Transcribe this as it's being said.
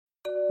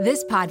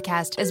This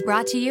podcast is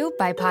brought to you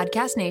by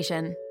Podcast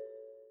Nation.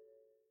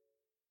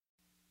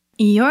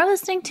 You're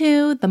listening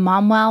to the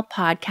MomWell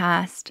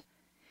podcast.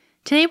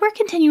 Today we're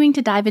continuing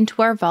to dive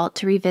into our vault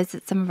to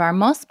revisit some of our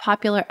most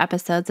popular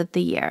episodes of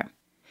the year.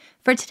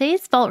 For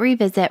today's vault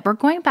revisit, we're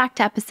going back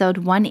to episode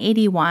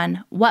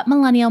 181, What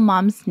Millennial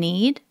Moms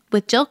Need,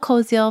 with Jill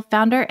Koziol,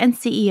 founder and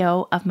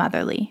CEO of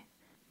Motherly.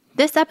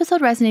 This episode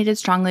resonated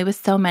strongly with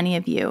so many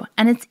of you,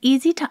 and it's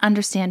easy to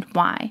understand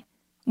why.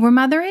 We're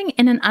mothering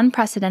in an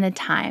unprecedented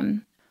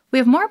time. We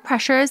have more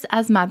pressures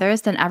as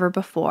mothers than ever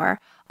before,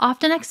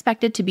 often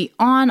expected to be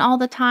on all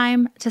the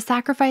time, to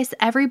sacrifice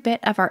every bit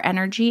of our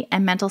energy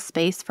and mental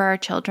space for our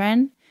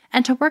children,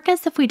 and to work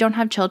as if we don't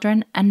have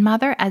children and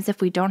mother as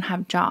if we don't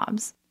have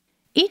jobs.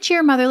 Each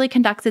year, Motherly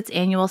conducts its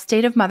annual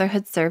State of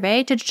Motherhood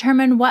survey to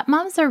determine what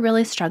moms are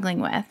really struggling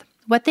with,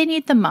 what they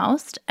need the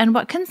most, and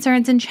what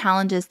concerns and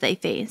challenges they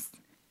face.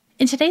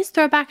 In today's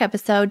throwback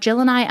episode, Jill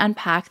and I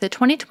unpack the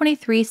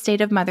 2023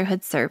 State of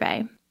Motherhood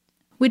survey.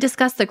 We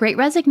discuss the Great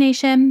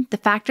Resignation, the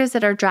factors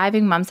that are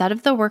driving moms out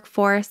of the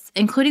workforce,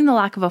 including the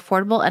lack of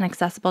affordable and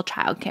accessible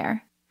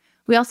childcare.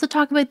 We also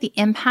talk about the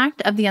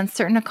impact of the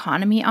uncertain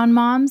economy on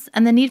moms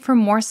and the need for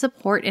more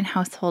support in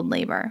household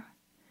labor.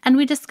 And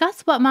we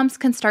discuss what moms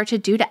can start to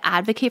do to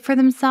advocate for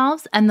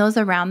themselves and those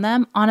around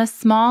them on a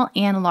small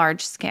and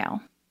large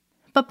scale.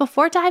 But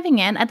before diving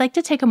in, I'd like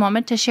to take a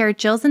moment to share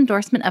Jill's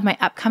endorsement of my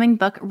upcoming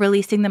book,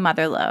 Releasing the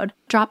Motherload,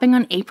 dropping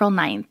on April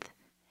 9th.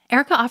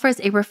 Erica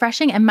offers a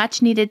refreshing and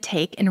much-needed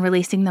take in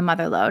Releasing the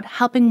Motherload,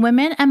 helping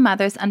women and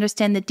mothers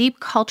understand the deep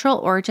cultural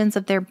origins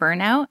of their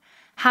burnout,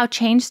 how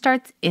change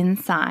starts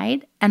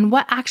inside, and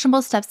what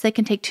actionable steps they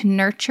can take to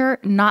nurture,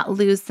 not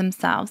lose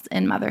themselves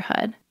in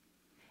motherhood.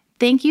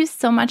 Thank you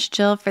so much,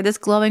 Jill, for this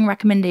glowing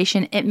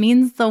recommendation. It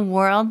means the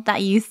world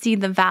that you see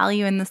the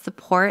value and the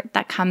support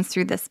that comes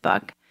through this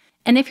book.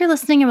 And if you're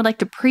listening and would like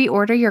to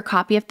pre-order your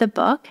copy of the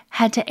book,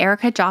 head to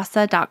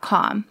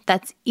ericajossa.com.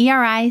 That's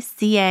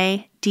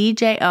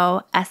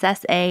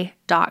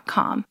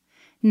ERICADJOSSA.com.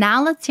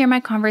 Now let's hear my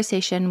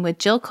conversation with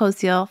Jill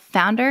Koziol,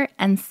 founder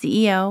and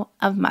CEO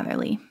of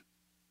Motherly.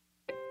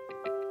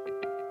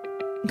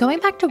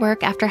 Going back to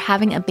work after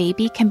having a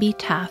baby can be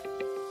tough.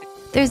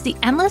 There's the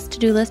endless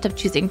to-do list of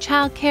choosing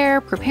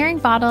childcare, preparing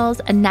bottles,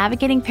 and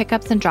navigating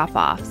pickups and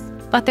drop-offs.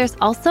 But there's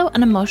also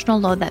an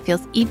emotional load that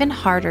feels even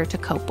harder to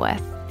cope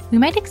with. We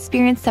might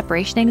experience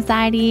separation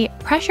anxiety,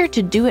 pressure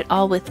to do it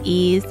all with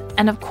ease,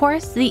 and of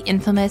course, the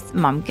infamous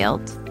mom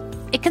guilt.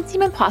 It can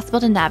seem impossible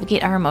to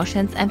navigate our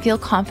emotions and feel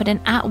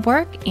confident at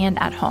work and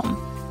at home.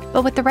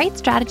 But with the right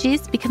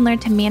strategies, we can learn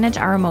to manage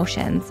our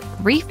emotions,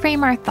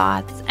 reframe our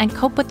thoughts, and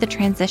cope with the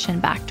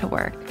transition back to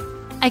work.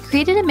 I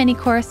created a mini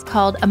course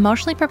called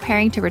Emotionally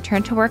Preparing to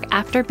Return to Work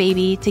After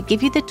Baby to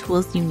give you the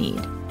tools you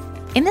need.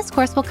 In this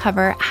course, we'll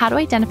cover how to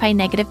identify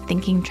negative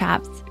thinking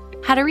traps,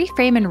 how to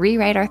reframe and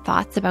rewrite our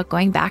thoughts about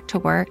going back to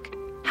work,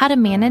 how to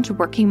manage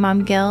working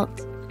mom guilt,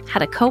 how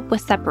to cope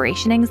with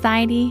separation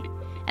anxiety,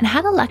 and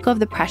how to let go of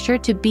the pressure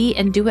to be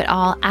and do it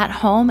all at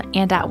home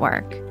and at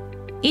work.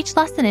 Each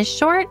lesson is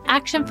short,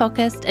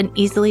 action-focused, and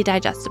easily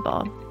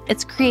digestible.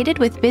 It's created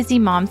with busy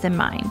moms in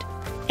mind.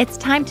 It's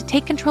time to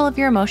take control of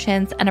your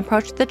emotions and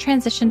approach the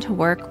transition to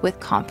work with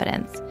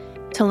confidence.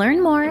 To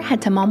learn more,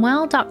 head to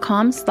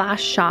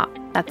momwell.com/shop.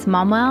 That's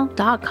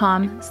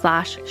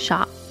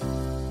momwell.com/shop.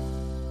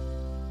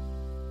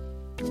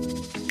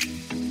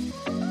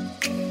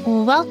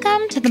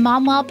 Welcome to the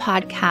MomWell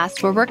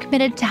podcast, where we're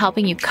committed to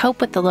helping you cope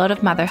with the load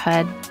of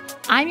motherhood.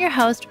 I'm your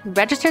host,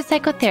 registered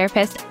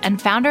psychotherapist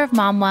and founder of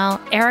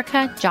MomWell,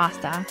 Erica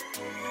Jossa.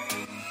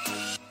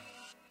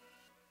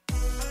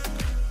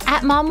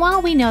 At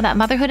MomWell, we know that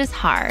motherhood is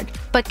hard,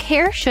 but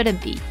care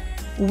shouldn't be.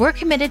 We're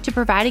committed to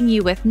providing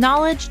you with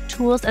knowledge,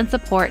 tools, and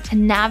support to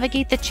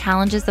navigate the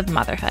challenges of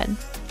motherhood.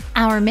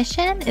 Our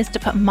mission is to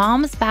put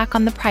moms back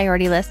on the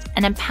priority list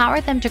and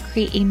empower them to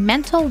create a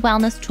mental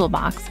wellness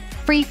toolbox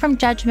free from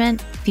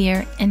judgment,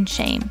 fear, and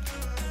shame.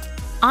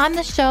 On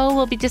the show,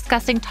 we'll be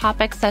discussing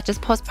topics such as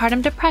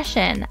postpartum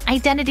depression,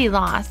 identity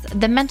loss,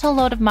 the mental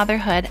load of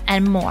motherhood,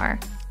 and more.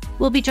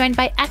 We'll be joined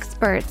by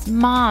experts,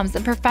 moms,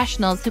 and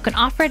professionals who can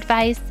offer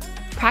advice,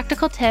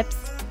 practical tips,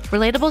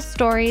 relatable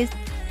stories,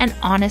 and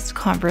honest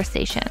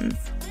conversations.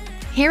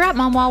 Here at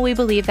MomWell, we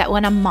believe that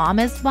when a mom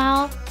is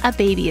well, a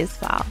baby is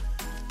well.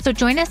 So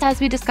join us as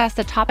we discuss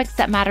the topics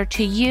that matter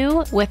to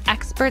you with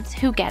experts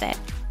who get it.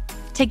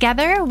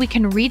 Together, we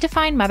can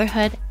redefine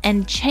motherhood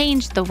and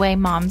change the way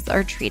moms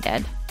are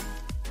treated.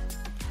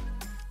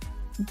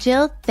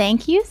 Jill,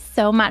 thank you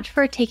so much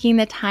for taking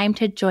the time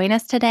to join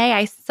us today.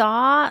 I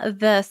saw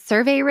the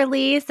survey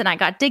release and I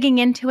got digging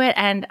into it,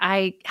 and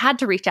I had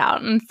to reach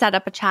out and set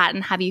up a chat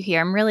and have you here.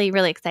 I'm really,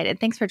 really excited.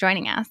 Thanks for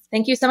joining us.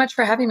 Thank you so much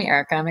for having me,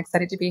 Erica. I'm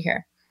excited to be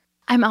here.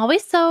 I'm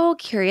always so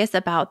curious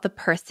about the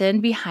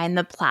person behind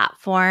the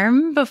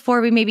platform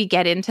before we maybe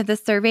get into the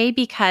survey,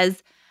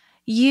 because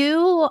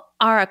you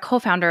are a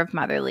co-founder of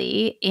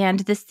Motherly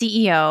and the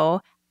CEO,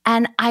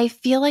 and I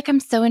feel like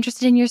I'm so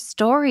interested in your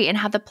story and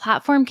how the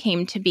platform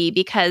came to be,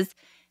 because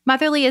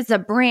Motherly is a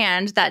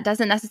brand that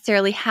doesn't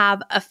necessarily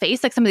have a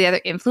face like some of the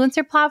other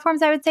influencer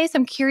platforms, I would say. So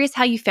I'm curious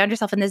how you found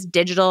yourself in this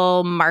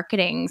digital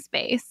marketing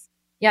space.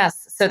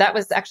 Yes. So that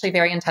was actually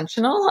very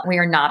intentional. We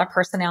are not a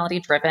personality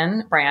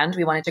driven brand.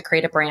 We wanted to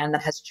create a brand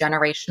that has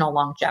generational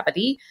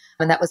longevity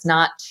and that was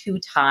not too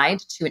tied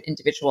to an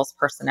individual's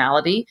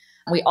personality.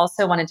 We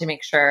also wanted to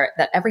make sure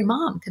that every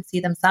mom could see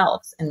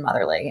themselves in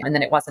Motherly. And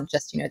then it wasn't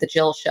just, the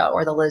Jill show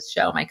or the Liz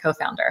show, my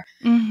co-founder.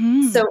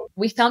 So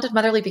we founded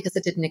Motherly because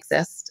it didn't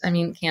exist. I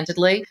mean,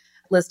 candidly,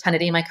 Liz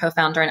Kennedy, my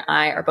co-founder, and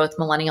I are both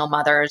millennial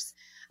mothers.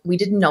 We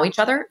didn't know each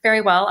other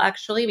very well,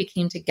 actually. We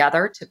came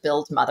together to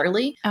build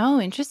Motherly. Oh,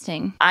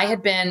 interesting. I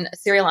had been a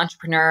serial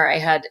entrepreneur. I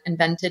had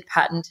invented,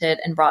 patented,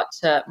 and brought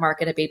to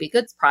market a baby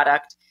goods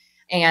product.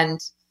 And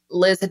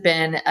Liz had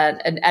been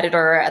an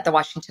editor at the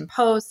Washington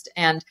Post.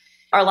 And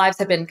our lives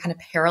had been kind of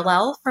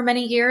parallel for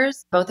many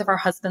years. Both of our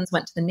husbands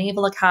went to the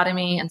Naval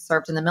Academy and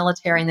served in the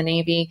military and the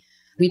Navy.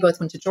 We both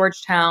went to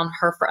Georgetown,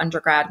 her for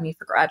undergrad, me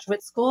for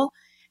graduate school.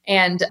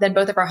 And then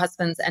both of our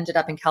husbands ended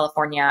up in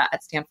California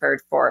at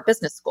Stanford for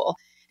business school.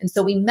 And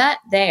so we met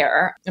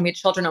there, and we had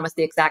children almost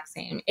the exact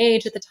same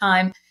age at the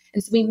time.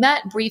 And so we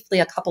met briefly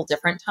a couple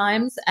different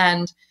times.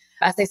 And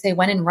as they say,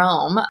 when in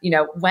Rome,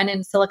 when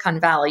in Silicon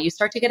Valley, you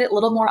start to get a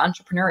little more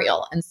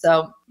entrepreneurial. And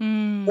so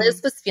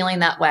Liz was feeling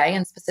that way,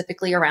 and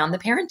specifically around the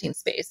parenting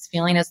space,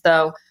 feeling as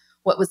though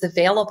what was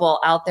available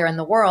out there in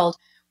the world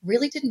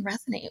really didn't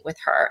resonate with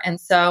her.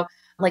 And so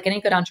like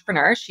any good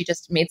entrepreneur, she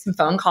just made some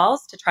phone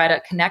calls to try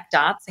to connect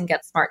dots and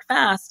get smart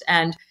fast.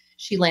 And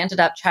she landed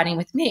up chatting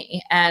with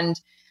me.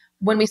 And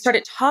when we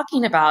started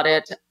talking about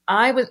it,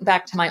 I went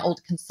back to my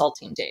old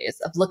consulting days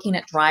of looking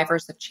at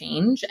drivers of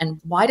change and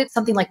why did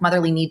something like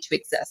Motherly need to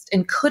exist?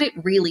 And could it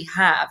really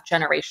have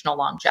generational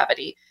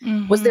longevity?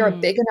 Was there a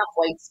big enough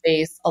white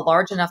space, a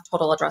large enough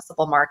total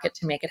addressable market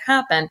to make it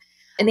happen?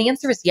 And the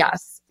answer is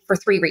yes, for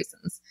three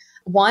reasons.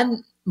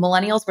 One,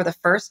 millennials were the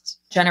first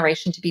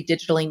generation to be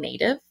digitally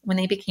native when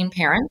they became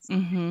parents.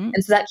 And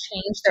so that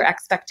changed their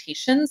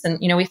expectations. And,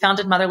 we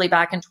founded Motherly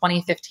back in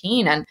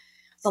 2015, and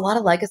a lot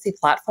of legacy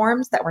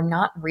platforms that were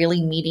not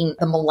really meeting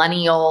the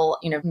millennial,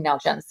 now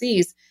Gen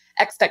Z's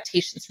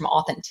expectations from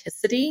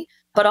authenticity,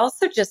 but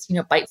also just,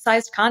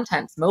 bite-sized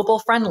contents, mobile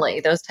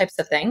friendly, those types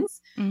of things.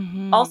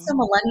 Also,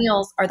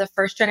 millennials are the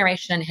first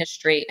generation in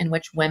history in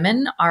which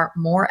women are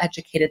more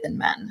educated than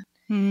men.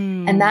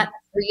 And that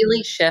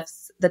really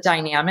shifts the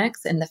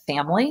dynamics in the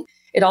family.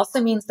 It also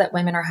means that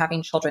women are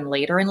having children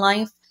later in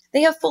life.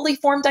 They have fully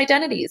formed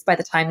identities by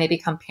the time they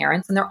become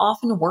parents, and they're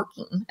often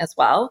working as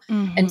well.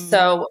 And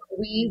so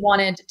we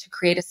wanted to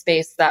create a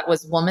space that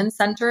was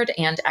woman-centered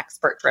and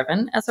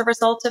expert-driven as a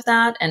result of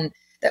that, and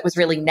that was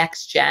really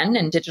next-gen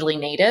and digitally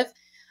native.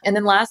 And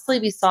then lastly,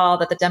 we saw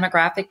that the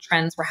demographic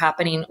trends were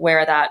happening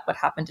where what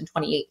happened in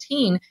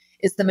 2018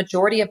 is the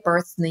majority of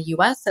births in the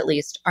US, at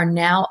least, are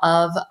now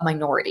of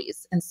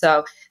minorities. And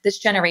so this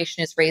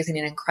generation is raising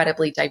an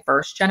incredibly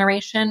diverse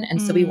generation.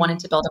 And so we wanted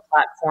to build a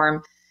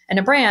platform and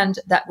a brand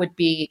that would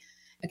be,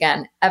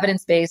 again,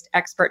 evidence-based,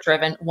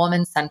 expert-driven,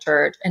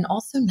 woman-centered, and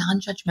also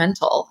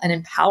non-judgmental and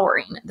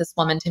empowering this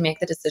woman to make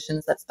the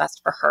decisions that's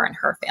best for her and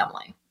her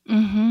family.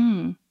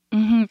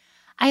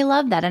 I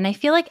love that. And I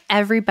feel like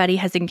everybody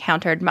has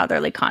encountered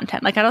motherly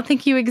content. Like, I don't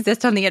think you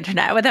exist on the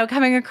internet without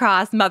coming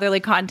across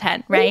motherly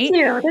content, right? Thank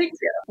you.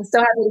 I'm so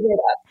happy to hear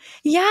that.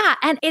 Yeah.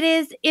 And it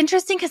is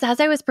interesting because as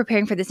I was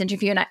preparing for this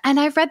interview and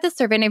I've read the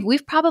survey and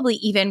we've probably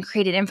even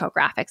created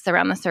infographics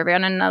around the survey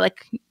on a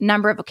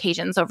number of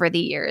occasions over the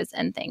years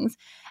and things.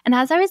 And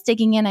as I was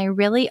digging in, I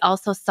really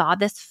also saw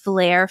this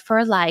flair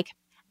for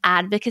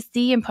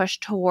advocacy and push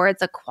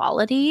towards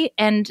equality.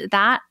 And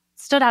that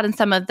stood out in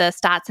some of the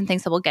stats and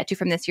things that we'll get to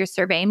from this year's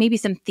survey, and maybe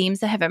some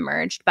themes that have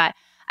emerged. But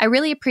I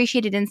really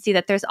appreciated and see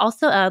that there's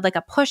also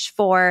a push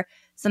for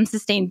some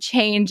sustained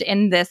change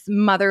in this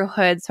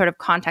motherhood sort of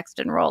context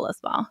and role as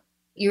well.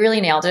 You really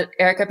nailed it,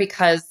 Erica,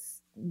 because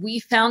we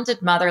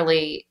founded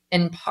Motherly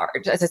in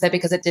part, as I said,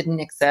 because it didn't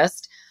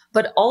exist,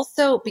 but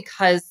also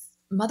because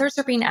mothers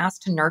are being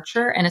asked to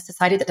nurture in a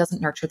society that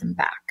doesn't nurture them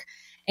back.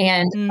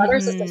 And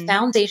mothers as the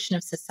foundation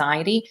of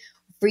society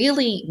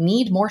really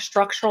need more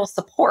structural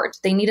support.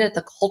 They need it at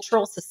the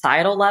cultural,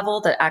 societal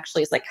level that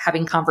actually is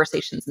having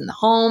conversations in the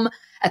home,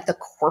 at the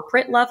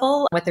corporate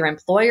level with their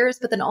employers,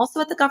 but then also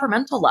at the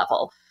governmental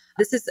level.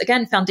 This is,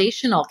 again,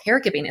 foundational.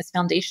 Caregiving is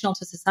foundational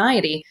to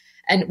society.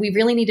 And we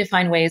really need to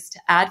find ways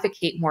to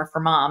advocate more for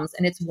moms.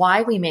 And it's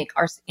why we make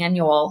our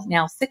annual,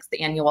 now 6th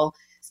annual,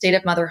 State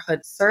of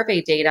Motherhood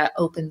survey data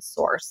open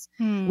source.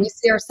 We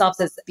see ourselves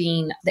as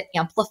being the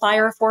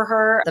amplifier for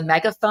her, the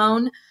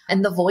megaphone,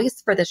 and the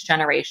voice for this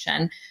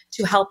generation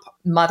to help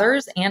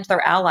mothers and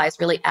their allies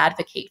really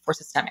advocate for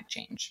systemic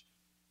change.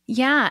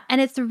 Yeah.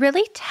 And it's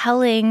really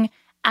telling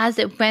as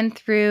it went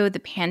through the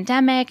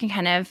pandemic and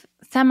kind of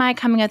semi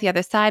coming out the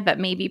other side, but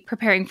maybe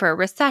preparing for a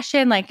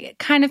recession,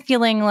 kind of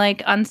feeling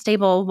like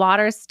unstable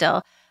waters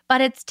still. But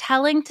it's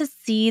telling to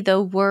see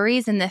the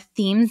worries and the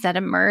themes that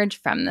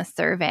emerge from the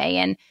survey.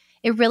 And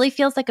it really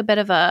feels like a bit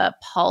of a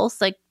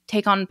pulse,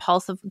 take on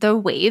pulse of the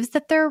waves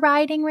that they're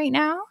riding right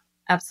now.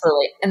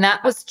 Absolutely. And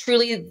that was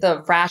truly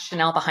the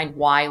rationale behind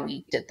why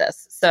we did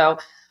this. So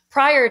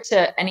prior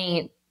to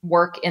any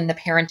work in the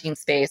parenting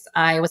space,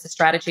 I was a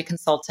strategy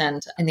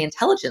consultant in the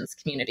intelligence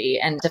community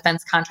and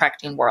defense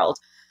contracting world.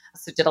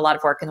 So did a lot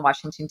of work in the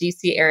Washington,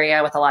 D.C.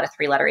 area with a lot of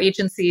three-letter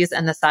agencies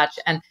and the such,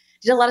 and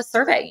did a lot of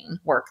surveying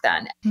work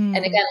then. And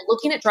again,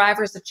 looking at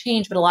drivers of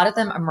change, but a lot of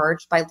them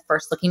emerged by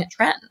first looking at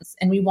trends.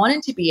 And we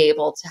wanted to be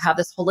able to have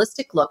this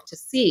holistic look to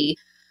see,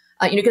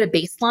 get a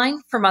baseline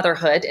for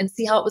motherhood and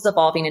see how it was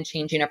evolving and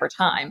changing over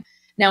time.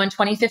 Now, in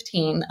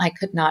 2015, I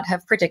could not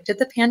have predicted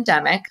the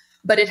pandemic,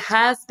 but it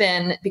has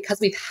been, because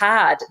we've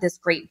had this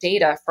great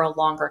data for a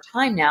longer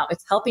time now,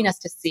 it's helping us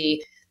to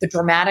see the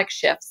dramatic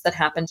shifts that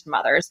happen to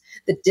mothers,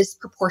 the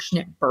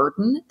disproportionate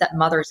burden that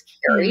mothers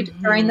carried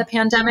during the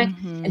pandemic,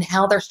 and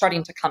how they're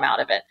starting to come out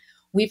of it.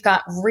 We've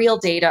got real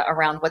data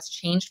around what's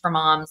changed for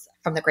moms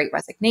from the Great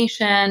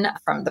Resignation,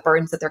 from the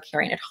burdens that they're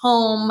carrying at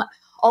home,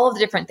 all of the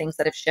different things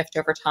that have shifted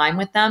over time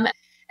with them.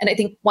 And I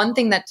think one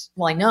thing that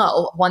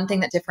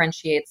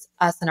differentiates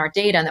us and our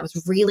data, and that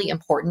was really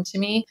important to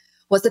me,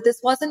 was that this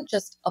wasn't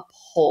just a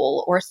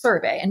poll or a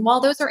survey. And while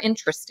those are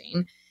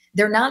interesting,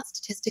 they're not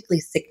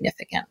statistically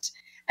significant.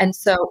 And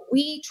so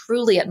we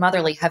truly at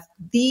Motherly have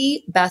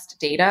the best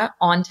data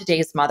on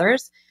today's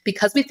mothers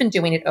because we've been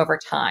doing it over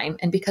time.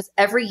 And because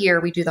every year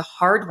we do the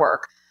hard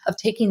work of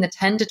taking the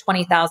 10 to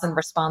 20,000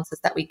 responses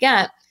that we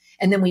get,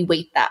 and then we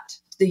weight that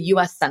to the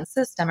US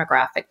Census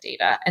demographic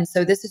data. And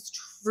so this is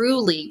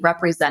truly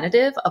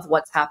representative of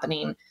what's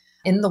happening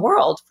in the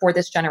world for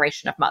this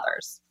generation of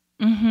mothers.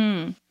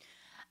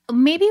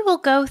 Maybe we'll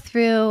go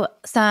through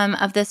some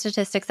of the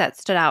statistics that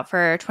stood out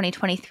for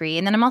 2023.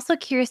 And then I'm also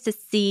curious to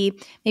see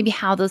maybe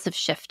how those have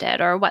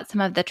shifted or what some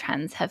of the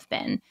trends have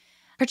been.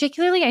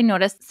 Particularly, I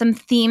noticed some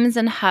themes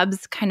and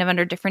hubs kind of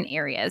under different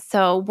areas.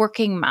 So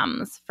working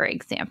moms, for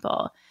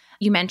example.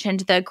 You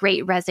mentioned the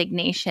Great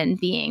Resignation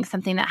being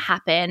something that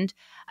happened,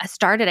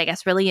 started, I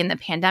guess, really in the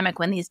pandemic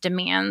when these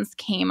demands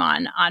came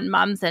on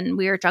moms and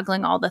we were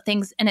juggling all the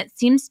things. And it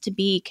seems to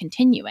be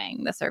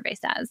continuing, the survey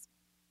says.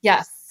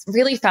 Yes.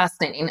 Really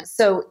fascinating.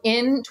 So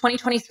in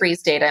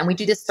 2023's data, and we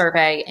do this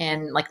survey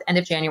in like the end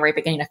of January,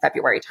 beginning of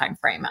February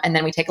timeframe. And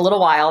then we take a little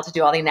while to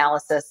do all the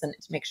analysis and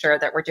to make sure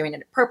that we're doing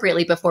it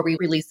appropriately before we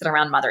release it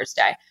around Mother's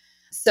Day.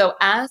 So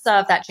as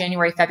of that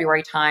January,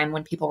 February time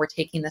when people were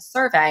taking this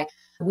survey,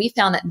 we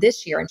found that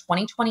this year in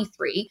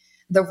 2023,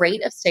 the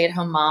rate of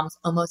stay-at-home moms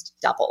almost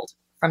doubled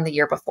from the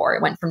year before.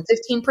 It went from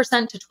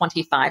 15% to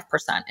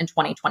 25% in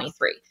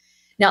 2023.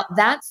 Now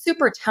that's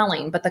super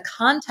telling, but the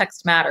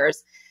context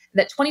matters.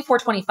 That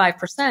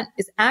 25%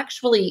 is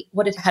actually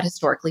what it had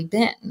historically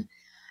been.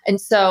 And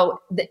so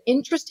the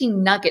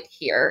interesting nugget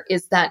here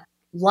is that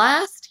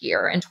last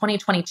year in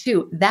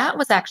 2022, that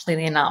was actually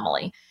the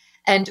anomaly.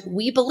 And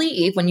we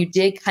believe when you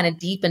dig kind of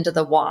deep into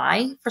the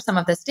why for some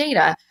of this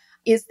data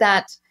is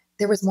that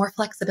there was more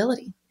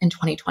flexibility in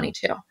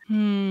 2022.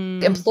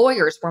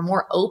 Employers were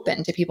more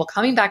open to people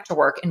coming back to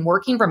work and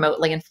working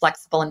remotely in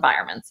flexible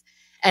environments.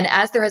 And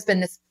as there has been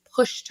this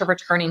push to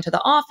returning to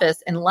the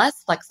office and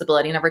less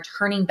flexibility and a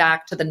returning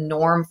back to the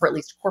norm for at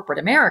least corporate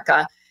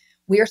America,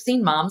 we are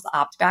seeing moms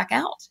opt back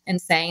out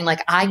and saying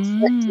like, I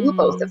can't do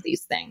both of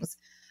these things.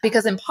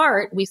 Because in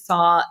part, we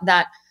saw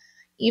that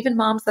even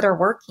moms that are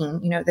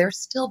working, they're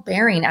still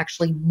bearing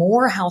actually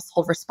more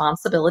household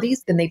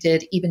responsibilities than they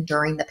did even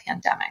during the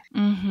pandemic.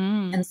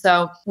 And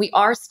so we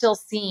are still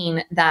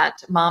seeing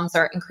that moms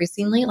are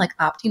increasingly like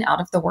opting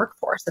out of the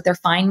workforce, that they're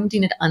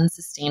finding it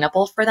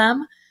unsustainable for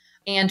them.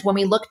 And when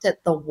we looked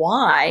at the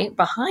why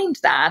behind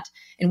that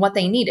and what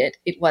they needed,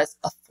 it was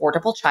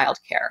affordable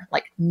childcare,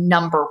 like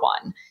number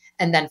one,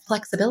 and then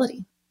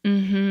flexibility.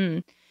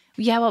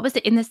 Yeah, what was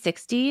it in the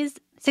 60s?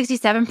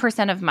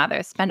 67% of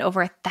mothers spend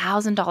over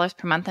 $1,000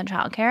 per month on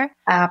childcare.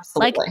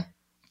 Absolutely. Like,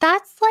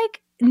 that's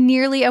like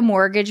nearly a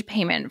mortgage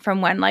payment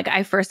from when like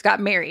I first got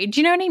married. Do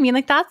you know what I mean?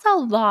 Like that's a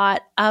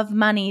lot of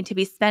money to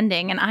be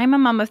spending. And I'm a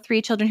mom of 3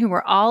 children who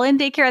were all in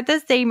daycare at the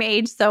same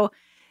age. So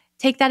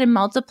take that and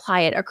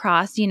multiply it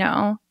across,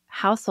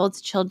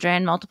 households,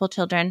 children, multiple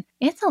children.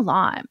 It's a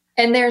lot.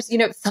 And there's,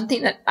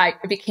 something that I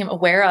became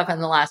aware of in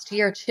the last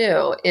year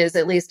too, is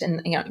at least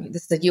in,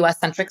 this is a US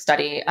centric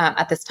study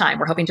at this time.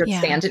 We're hoping to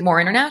expand it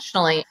more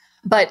internationally.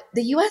 But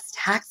the US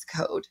tax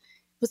code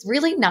was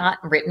really not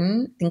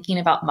written thinking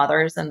about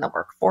mothers in the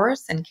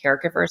workforce and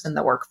caregivers in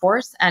the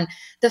workforce. And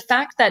the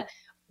fact that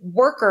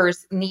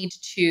workers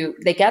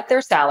they get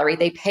their salary,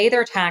 they pay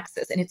their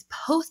taxes, and it's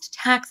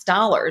post-tax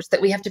dollars that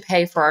we have to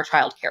pay for our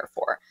childcare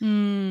for.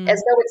 As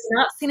though it's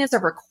not seen as a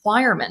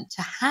requirement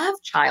to have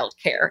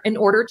childcare in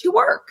order to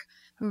work.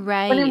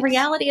 Right. But in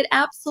reality, it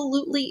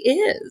absolutely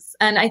is.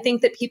 And I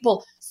think that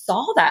people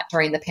saw that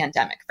during the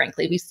pandemic,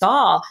 frankly. We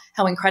saw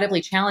how incredibly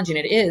challenging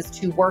it is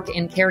to work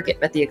and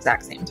caregive at the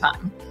exact same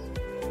time.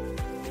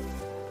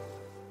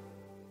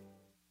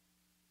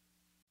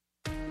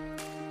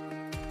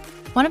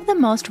 One of the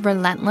most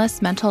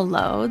relentless mental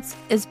loads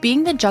is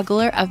being the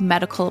juggler of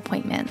medical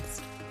appointments.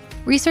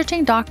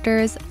 Researching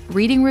doctors,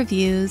 reading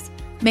reviews,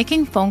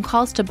 making phone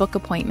calls to book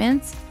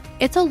appointments,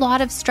 It's a lot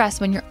of stress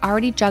when you're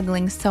already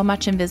juggling so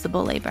much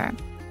invisible labor.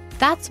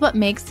 That's what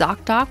makes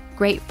ZocDoc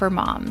great for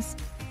moms.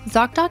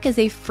 ZocDoc is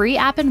a free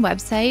app and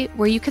website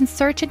where you can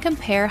search and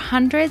compare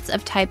hundreds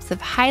of types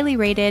of highly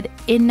rated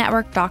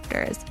in-network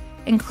doctors,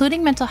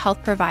 including mental health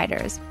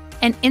providers,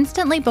 and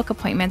instantly book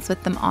appointments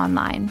with them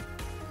online.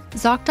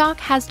 ZocDoc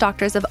has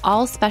doctors of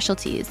all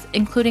specialties,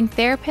 including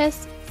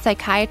therapists,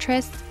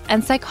 psychiatrists,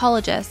 and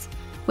psychologists,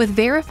 with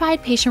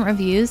verified patient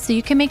reviews so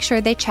you can make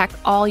sure they check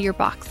all your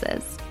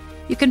boxes.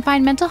 You can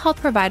find mental health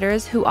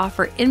providers who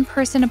offer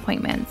in-person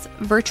appointments,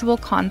 virtual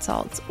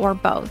consults, or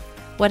both,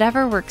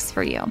 whatever works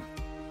for you.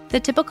 The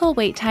typical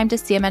wait time to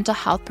see a mental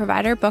health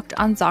provider booked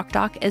on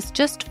ZocDoc is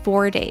just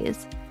 4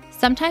 days.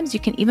 Sometimes you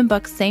can even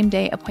book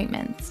same-day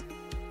appointments.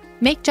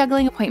 Make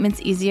juggling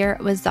appointments easier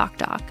with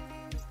ZocDoc.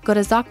 Go to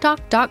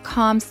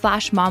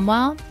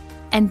ZocDoc.com/momwell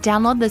and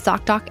download the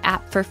ZocDoc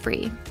app for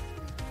free.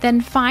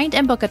 Then find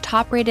and book a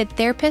top-rated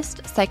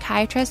therapist,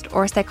 psychiatrist,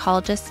 or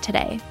psychologist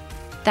today.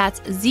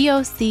 That's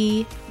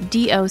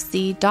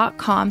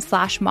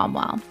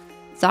ZocDoc.com/momwell.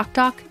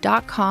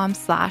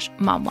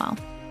 ZocDoc.com/momwell.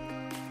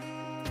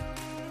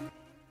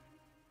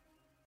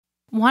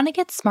 Want to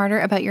get smarter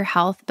about your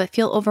health but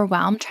feel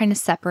overwhelmed trying to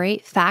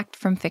separate fact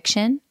from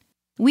fiction?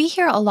 We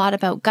hear a lot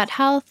about gut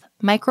health,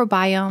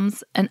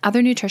 microbiomes, and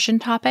other nutrition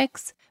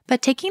topics,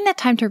 but taking the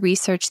time to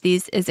research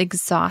these is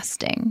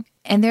exhausting,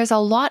 and there's a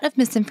lot of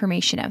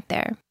misinformation out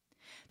there.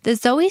 The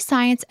Zoe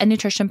Science and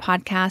Nutrition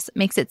podcast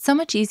makes it so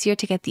much easier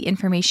to get the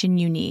information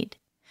you need.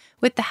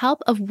 With the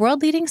help of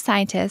world-leading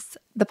scientists,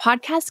 the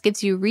podcast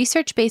gives you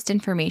research-based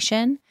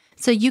information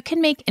so you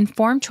can make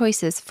informed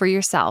choices for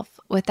yourself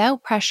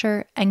without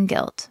pressure and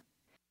guilt.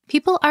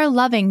 People are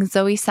loving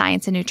Zoe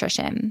Science and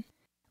Nutrition.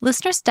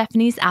 Listener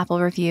Stephanie's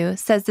Apple review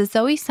says the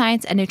Zoe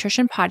Science and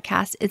Nutrition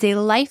podcast is a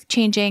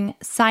life-changing,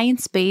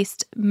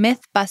 science-based,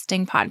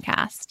 myth-busting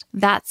podcast.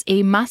 That's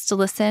a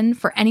must-listen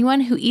for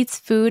anyone who eats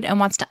food and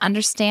wants to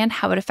understand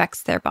how it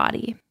affects their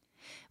body.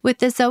 With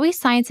the Zoe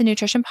Science and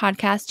Nutrition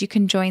podcast, you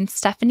can join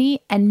Stephanie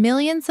and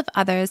millions of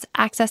others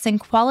accessing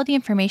quality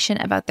information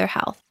about their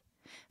health.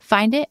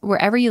 Find it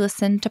wherever you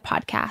listen to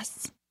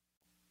podcasts.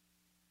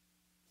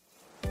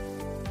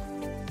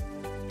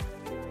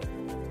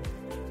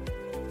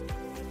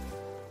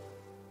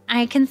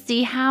 I can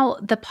see how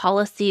the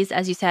policies,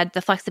 as you said,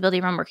 the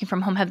flexibility around working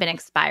from home have been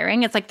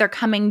expiring. It's like they're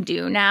coming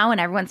due now and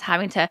everyone's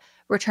having to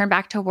return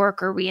back to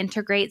work or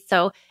reintegrate.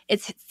 So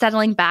it's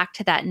settling back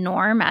to that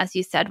norm, as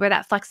you said, where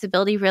that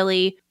flexibility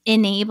really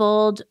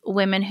enabled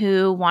women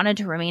who wanted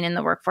to remain in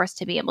the workforce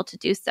to be able to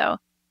do so.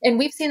 And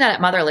we've seen that at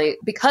Motherly.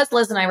 Because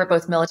Liz and I were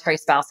both military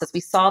spouses,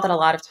 we saw that a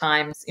lot of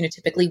times,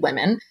 typically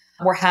women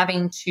were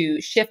having to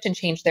shift and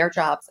change their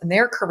jobs and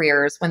their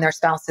careers when their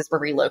spouses were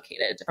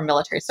relocated from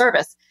military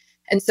service.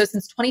 And so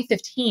since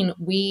 2015,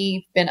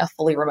 we've been a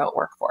fully remote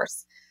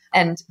workforce.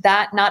 And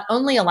that not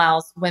only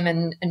allows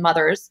women and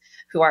mothers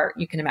who are,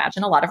 you can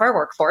imagine, a lot of our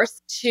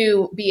workforce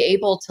to be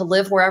able to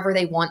live wherever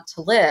they want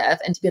to live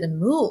and to be able to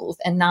move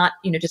and not,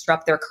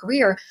 disrupt their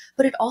career,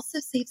 but it also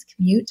saves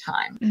commute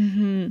time.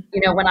 Mm-hmm.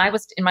 When I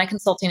was in my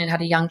consulting and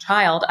had a young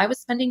child, I was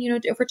spending,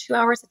 over 2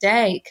 hours a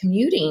day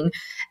commuting.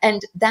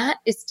 And that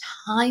is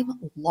time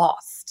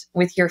lost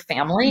with your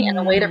family and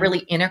a way to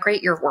really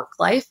integrate your work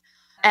life.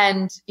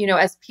 And,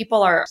 as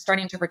people are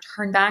starting to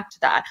return back to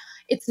that,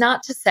 it's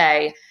not to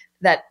say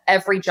that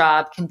every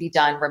job can be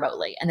done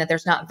remotely and that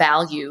there's not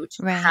value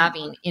to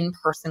having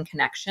in-person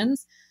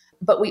connections.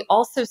 But we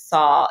also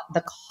saw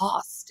the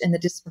cost and the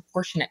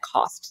disproportionate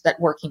cost that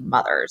working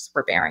mothers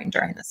were bearing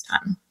during this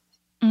time.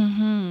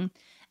 Mm-hmm.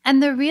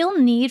 And the real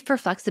need for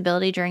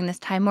flexibility during this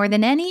time, more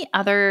than any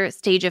other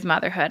stage of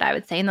motherhood, I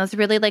would say, in those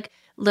really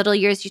little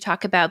years you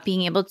talk about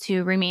being able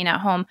to remain at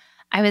home.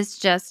 I was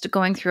just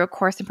going through a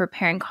course and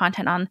preparing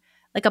content on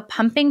a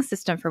pumping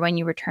system for when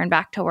you return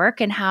back to work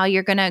and how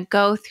you're going to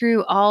go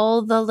through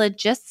all the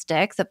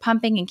logistics of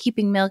pumping and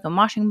keeping milk and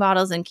washing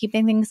bottles and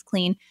keeping things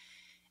clean.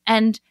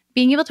 And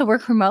being able to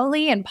work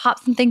remotely and pop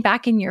something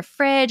back in your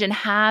fridge and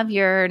have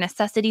your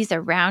necessities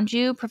around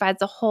you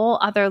provides a whole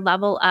other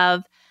level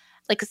of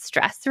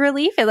stress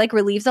relief. It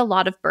relieves a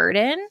lot of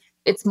burden.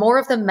 It's more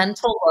of the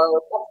mental load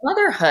of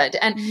motherhood.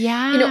 And,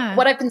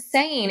 what I've been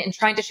saying and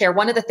trying to share,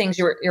 one of the things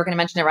you're going to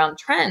mention around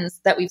trends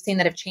that we've seen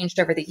that have changed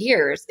over the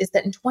years is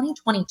that in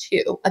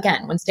 2022,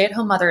 again, when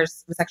stay-at-home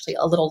mothers was actually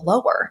a little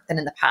lower than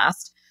in the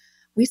past,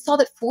 we saw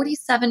that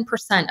 47%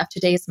 of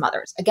today's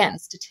mothers, again,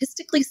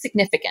 statistically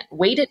significant,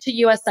 weighted to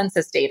U.S.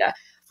 Census data,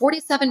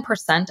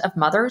 47% of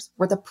mothers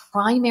were the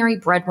primary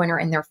breadwinner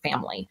in their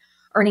family,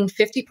 earning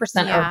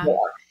 50% or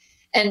more.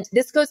 And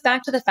this goes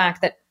back to the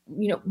fact that,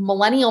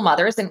 millennial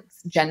mothers and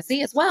Gen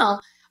Z as well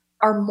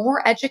are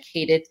more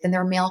educated than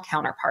their male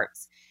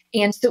counterparts.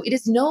 And so it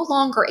is no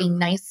longer a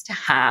nice to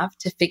have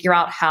to figure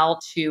out how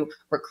to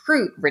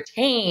recruit,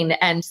 retain,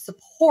 and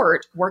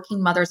support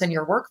working mothers in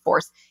your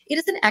workforce. It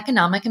is an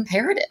economic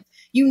imperative.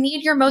 You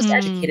need your most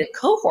educated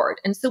cohort.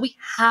 And so we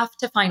have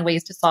to find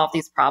ways to solve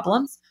these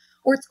problems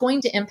or it's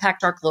going to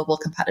impact our global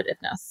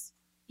competitiveness.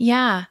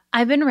 Yeah,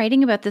 I've been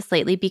writing about this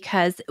lately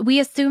because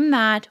we assume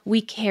that we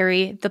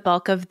carry the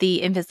bulk of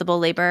the invisible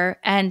labor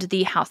and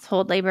the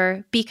household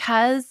labor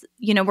because,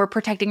 we're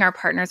protecting our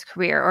partner's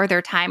career or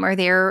their time or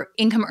their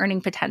income earning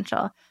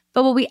potential.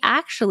 But what we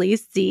actually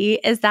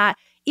see is that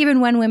even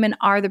when women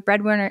are the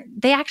breadwinner,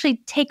 they actually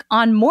take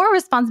on more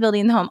responsibility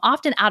in the home,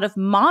 often out of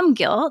mom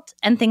guilt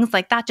and things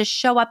like that to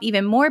show up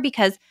even more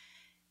because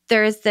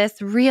there's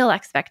this real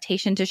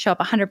expectation to show up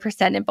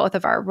 100% in both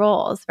of our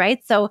roles,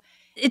 right? So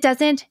it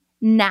doesn't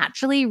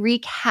naturally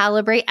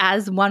recalibrate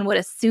as one would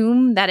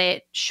assume that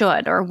it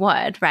should or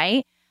would,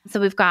 right?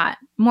 So we've got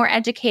more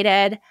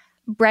educated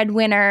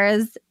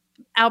breadwinners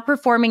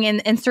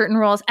outperforming in certain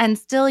roles and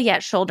still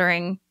yet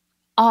shouldering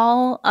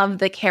all of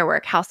the care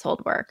work,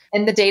 household work.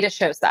 And the data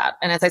shows that.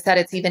 And as I said,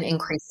 it's even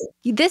increasing.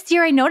 This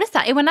year, I noticed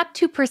that it went up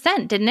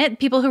 2%, didn't it?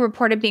 People who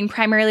reported being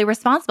primarily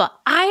responsible.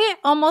 I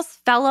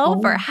almost fell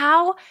over.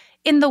 How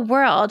in the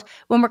world,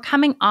 when we're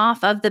coming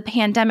off of the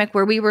pandemic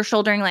where we were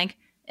shouldering like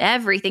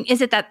everything,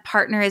 is it that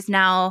partner is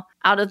now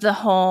out of the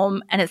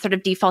home and it's sort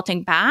of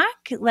defaulting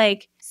back?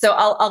 So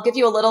I'll give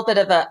you a little bit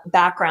of a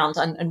background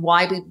on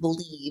why we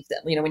believe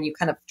that, when you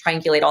kind of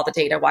triangulate all the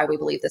data, why we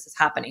believe this is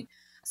happening.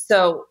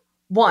 So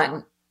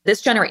one,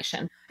 this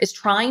generation is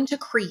trying to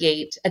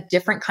create a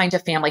different kind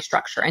of family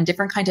structure and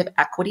different kind of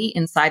equity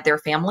inside their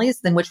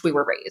families than which we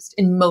were raised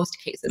in most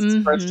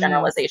cases, gross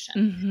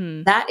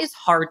generalization. That is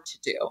hard to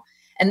do.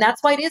 And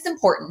that's why it is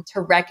important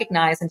to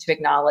recognize and to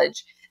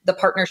acknowledge the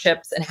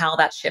partnerships and how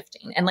that's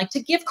shifting and to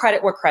give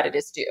credit where credit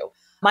is due.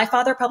 My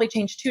father probably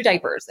changed 2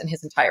 diapers in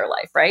his entire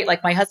life, right?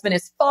 My husband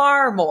is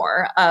far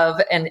more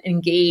of an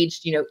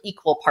engaged,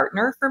 equal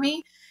partner for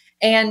me.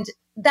 And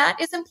that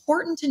is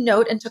important to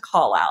note and to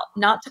call out,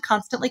 not to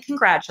constantly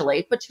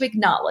congratulate, but to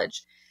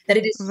acknowledge that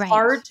it is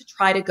hard to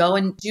try to go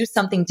and do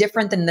something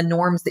different than the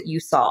norms that you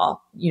saw,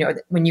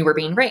 when you were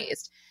being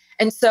raised.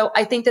 And so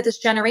I think that this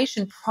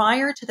generation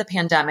prior to the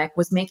pandemic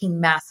was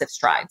making massive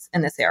strides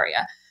in this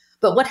area.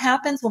 But what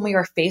happens when we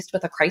are faced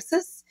with a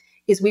crisis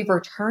is we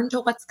return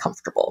to what's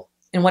comfortable.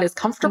 And what is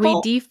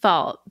comfortable? We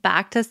default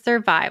back to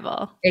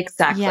survival.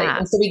 Exactly. Yeah.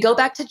 And so we go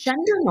back to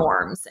gender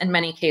norms in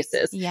many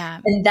cases. Yeah.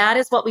 And that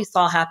is what we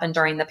saw happen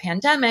during the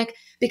pandemic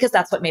because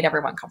that's what made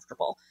everyone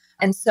comfortable.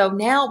 And so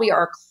now we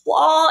are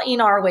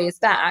clawing our ways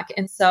back.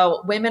 And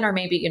so women are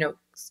maybe,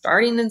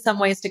 starting in some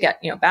ways to get,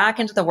 back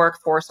into the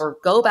workforce or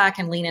go back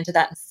and lean into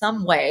that in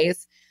some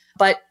ways,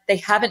 but they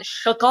haven't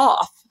shook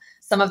off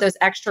some of those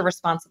extra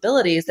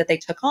responsibilities that they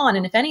took on.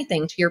 And if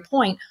anything, to your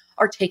point,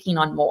 are taking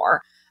on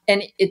more.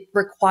 And it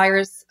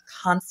requires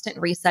constant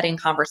resetting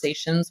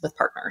conversations with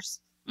partners.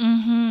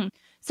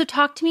 So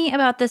talk to me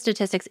about the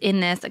statistics in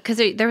this,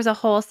 because there was a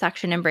whole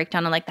section and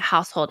breakdown on the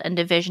household and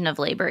division of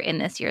labor in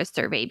this year's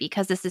survey,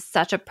 because this is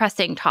such a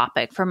pressing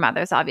topic for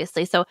mothers,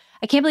 obviously. So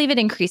I can't believe it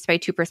increased by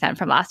 2%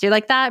 from last year.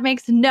 That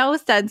makes no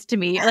sense to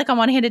me. On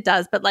one hand it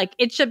does, but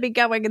it should be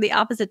going in the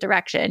opposite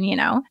direction,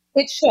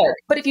 It should.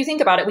 But if you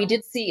think about it, we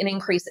did see an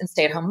increase in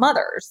stay-at-home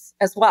mothers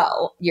as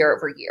well year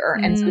over year.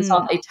 And so we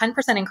saw a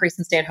 10% increase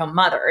in stay-at-home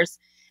mothers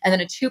and then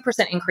a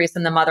 2% increase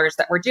in the mothers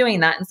that were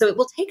doing that. And so it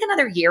will take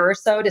another year or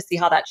so to see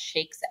how that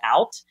shakes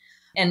out.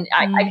 And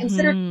I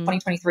consider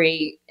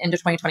 2023 into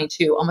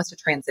 2022 almost a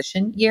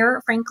transition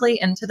year, frankly,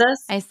 into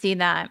this. I see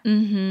that.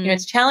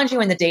 It's challenging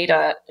when the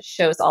data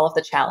shows all of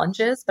the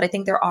challenges, but I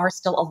think there are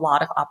still a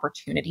lot of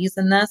opportunities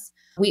in this.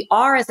 We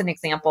are, as an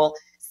example,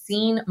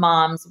 seeing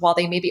moms, while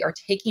they maybe are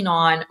taking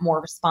on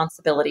more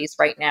responsibilities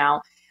right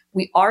now,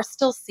 we are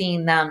still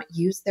seeing them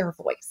use their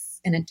voice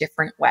in a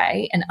different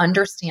way and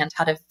understand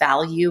how to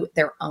value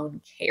their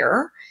own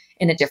care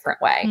in a different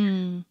way.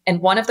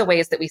 And one of the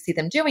ways that we see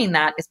them doing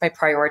that is by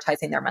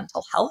prioritizing their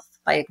mental health,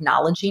 by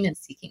acknowledging and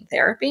seeking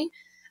therapy.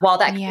 While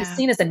that can be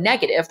seen as a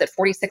negative, that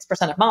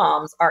 46% of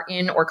moms are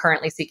in or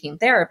currently seeking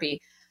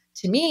therapy,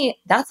 to me,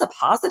 that's a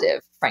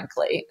positive,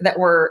 frankly, that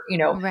we're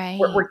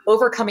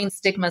overcoming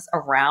stigmas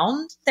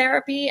around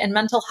therapy and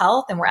mental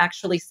health. And we're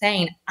actually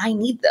saying, I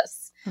need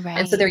this.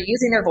 And so they're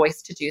using their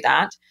voice to do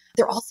that.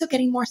 They're also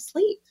getting more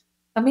sleep.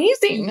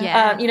 Amazing.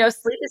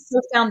 Sleep is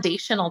so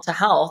foundational to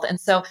health. And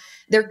so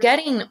they're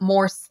getting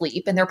more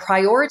sleep and they're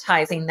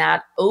prioritizing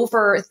that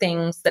over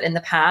things that in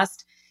the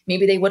past,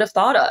 maybe they would have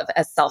thought of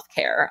as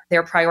self-care.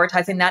 They're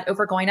prioritizing that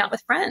over going out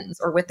with friends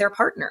or with their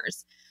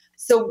partners.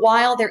 So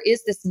while there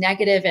is this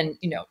negative and,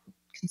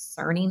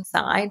 concerning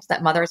side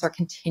that mothers are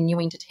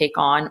continuing to take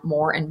on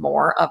more and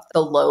more of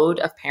the load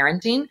of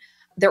parenting,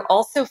 they're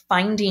also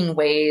finding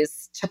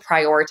ways to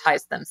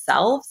prioritize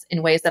themselves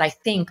in ways that I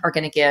think are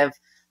going to give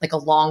a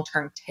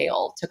long-term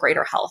tail to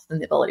greater health and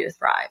the ability to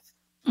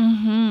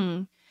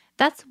thrive.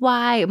 That's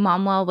why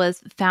Momwell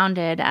was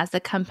founded as a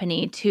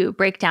company to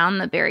break down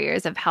the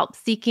barriers of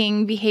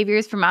help-seeking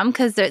behaviors for mom,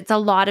 because it's a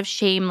lot of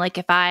shame.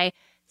 If I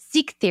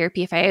seek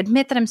therapy, if I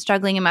admit that I'm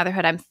struggling in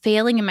motherhood, I'm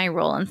failing in my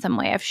role in some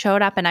way. I've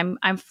showed up and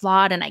I'm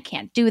flawed and I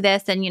can't do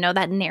this. And,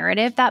 that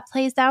narrative that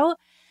plays out.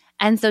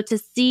 And so to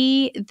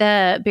see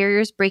the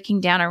barriers breaking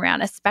down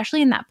around,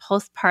 especially in that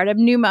postpartum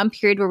new mom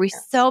period where we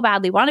so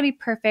badly want to be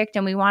perfect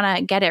and we want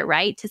to get it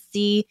right, to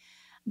see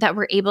that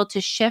we're able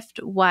to shift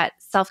what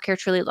self-care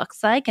truly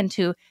looks like and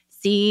to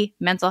see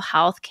mental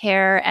health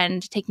care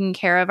and taking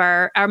care of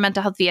our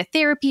mental health via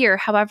therapy or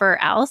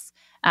however else,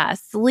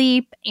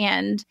 sleep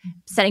and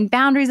setting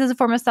boundaries as a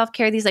form of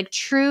self-care, these like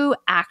true,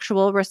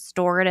 actual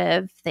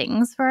restorative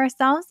things for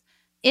ourselves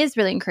is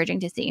really encouraging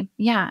to see.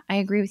 Yeah, I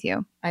agree with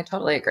you. I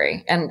totally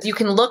agree. And you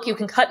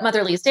can cut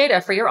Motherly's data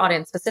for your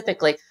audience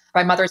specifically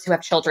by mothers who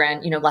have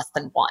children, less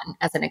than one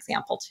as an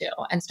example too,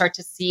 and start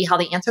to see how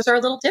the answers are a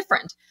little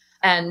different.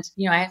 And,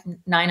 I have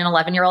 9 and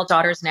 11-year-old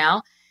daughters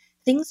now.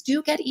 Things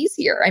do get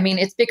easier. I mean,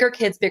 it's bigger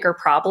kids, bigger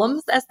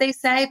problems, as they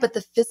say, but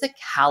the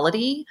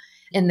physicality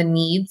and the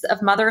needs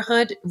of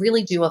motherhood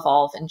really do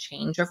evolve and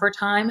change over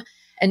time.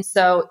 And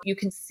so you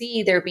can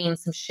see there being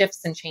some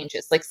shifts and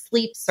changes, like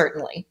sleep,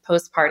 certainly,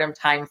 postpartum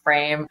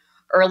timeframe,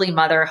 early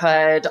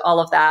motherhood, all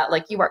of that.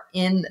 Like you are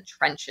in the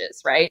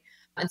trenches, right?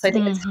 And so I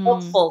think it's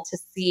helpful to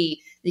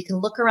see that you can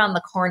look around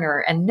the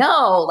corner and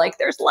know like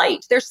there's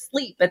light, there's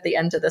sleep at the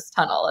end of this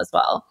tunnel as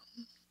well.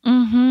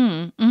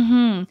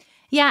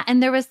 Yeah.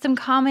 And there was some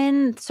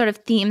common sort of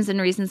themes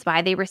and reasons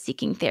why they were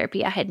seeking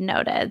therapy I had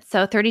noted.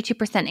 So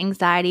 32%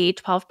 anxiety,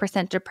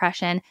 12%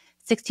 depression,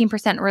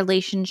 16%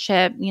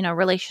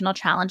 relational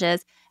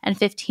challenges, and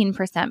 15%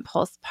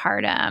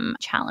 postpartum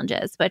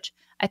challenges, which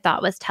I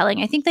thought was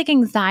telling. I think like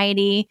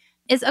anxiety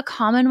is a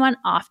common one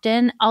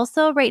often.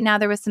 Also, right now,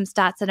 there was some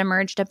stats that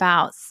emerged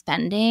about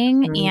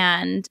spending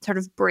and sort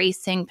of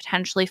bracing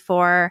potentially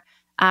for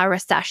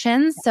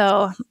recession.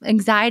 So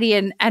anxiety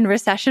and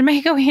recession may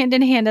go hand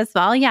in hand as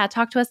well. Yeah.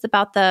 Talk to us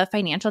about the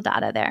financial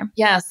data there.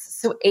 Yes.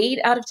 So 8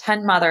 out of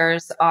 10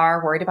 mothers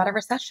are worried about a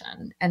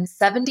recession, and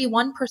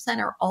 71%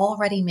 are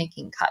already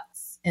making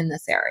cuts in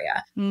this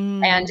area.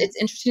 And it's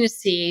interesting to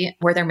see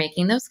where they're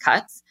making those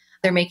cuts.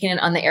 They're making it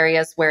on the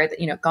areas where,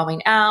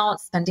 going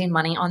out, spending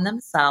money on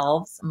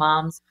themselves.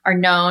 Moms are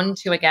known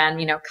to, again,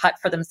 cut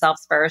for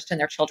themselves first and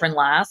their children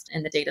last.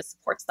 And the data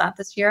supports that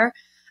this year.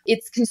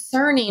 It's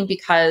concerning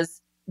because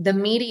the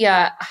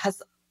media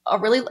has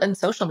and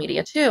social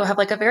media too, have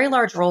like a very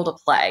large role to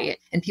play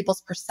in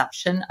people's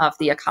perception of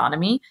the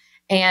economy.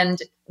 And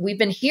we've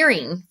been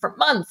hearing for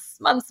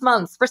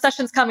months,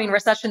 recession's coming,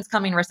 recession's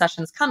coming,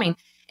 recession's coming.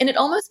 And it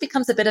almost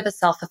becomes a bit of a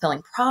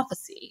self-fulfilling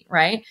prophecy,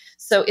 right?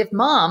 So if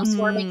moms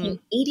who are making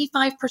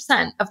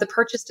 85% of the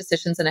purchase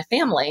decisions in a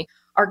family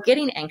are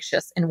getting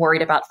anxious and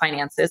worried about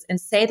finances and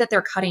say that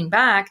they're cutting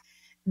back,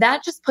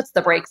 that just puts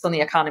the brakes on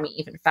the economy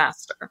even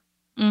faster.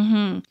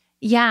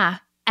 Yeah.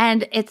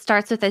 And it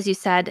starts with, as you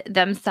said,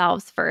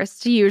 themselves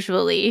first,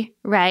 usually,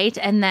 right?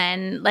 And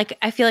then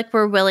I feel like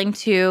we're willing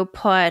to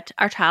put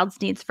our child's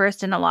needs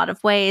first in a lot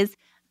of ways.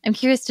 I'm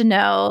curious to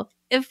know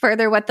if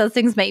further what those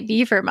things might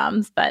be for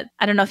moms, but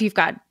I don't know if you've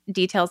got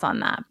details on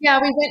that. Yeah,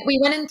 we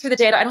went in through the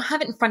data. I don't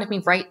have it in front of me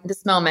right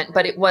this moment,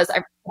 but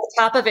the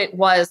top of it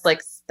was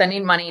like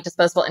spending money,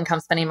 disposable income,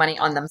 spending money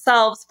on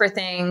themselves for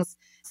things,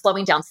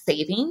 slowing down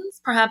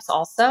savings, perhaps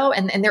also.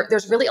 And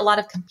there's really a lot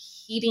of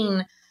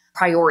competing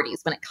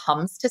priorities when it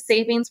comes to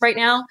savings right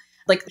now.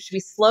 Like, should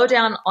we slow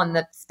down on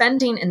the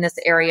spending in this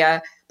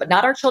area, but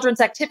not our children's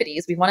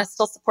activities? We want to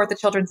still support the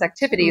children's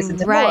activities and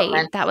development.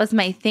 Right. That was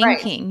my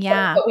thinking. Right.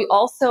 Yeah. But we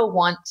also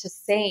want to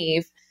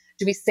save.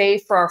 Do we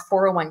save for our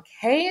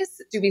 401ks?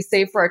 Do we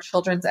save for our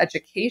children's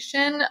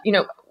education?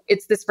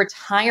 It's this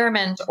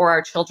retirement or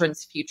our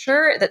children's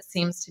future that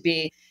seems to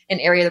be an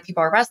area that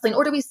people are wrestling.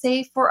 Or do we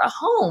save for a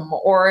home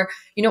or,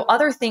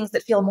 other things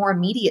that feel more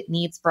immediate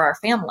needs for our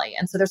family?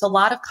 And so there's a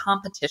lot of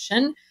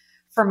competition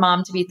for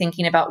mom to be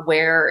thinking about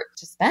where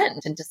to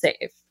spend and to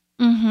save.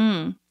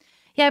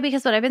 Yeah,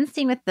 because what I've been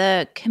seeing with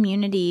the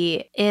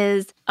community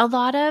is a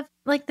lot of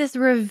this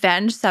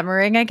revenge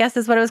summering, I guess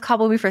is what it was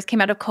called when we first came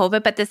out of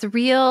COVID, but this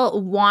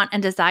real want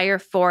and desire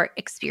for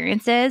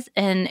experiences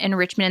and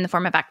enrichment in the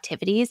form of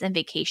activities and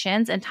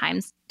vacations and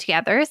times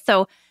together.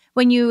 So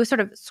when you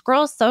sort of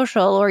scroll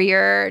social or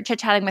you're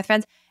chit-chatting with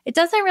friends, it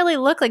doesn't really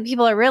look like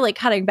people are really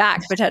cutting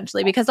back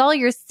potentially, because all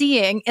you're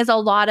seeing is a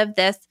lot of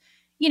this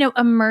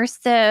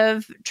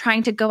immersive,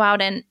 trying to go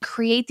out and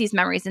create these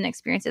memories and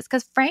experiences.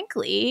 Because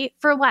frankly,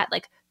 for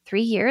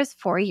 3 years,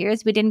 4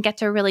 years, we didn't get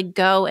to really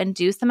go and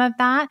do some of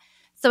that.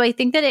 So I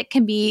think that it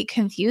can be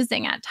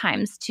confusing at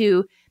times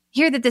to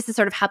hear that this is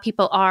sort of how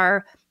people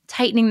are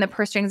tightening the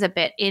purse strings a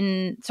bit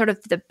in sort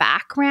of the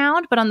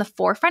background, but on the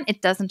forefront,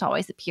 it doesn't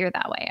always appear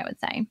that way, I would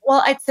say.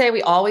 Well, I'd say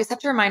we always have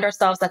to remind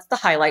ourselves that's the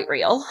highlight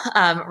reel,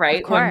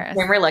 right? Of course.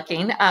 When we're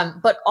looking.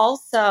 But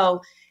also,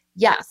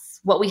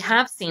 yes, what we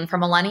have seen for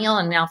Millennial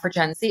and now for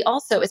Gen Z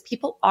also is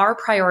people are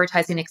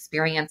prioritizing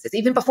experiences,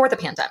 even before the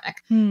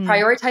pandemic,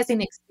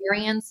 prioritizing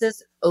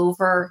experiences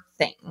over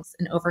things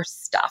and over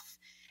stuff.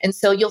 And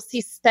so you'll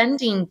see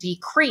spending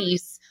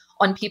decrease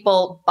on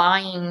people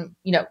buying,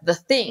 the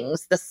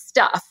things, the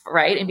stuff,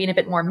 right? And being a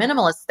bit more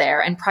minimalist there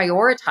and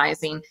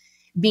prioritizing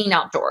being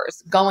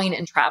outdoors, going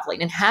and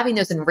traveling and having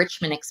those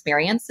enrichment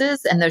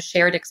experiences and those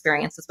shared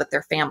experiences with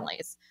their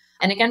families.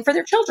 And again, for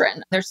their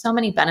children, there's so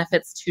many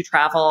benefits to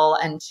travel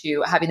and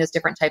to having those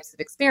different types of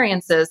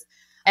experiences.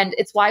 And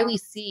it's why we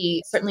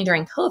see, certainly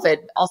during COVID,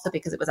 also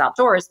because it was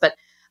outdoors, but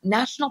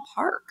national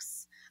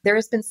parks, there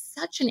has been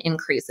such an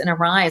increase and a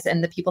rise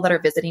in the people that are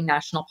visiting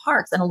national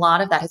parks. And a lot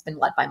of that has been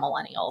led by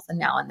millennials and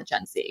now in the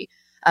Gen Z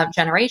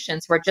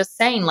generations who are just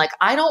saying, like,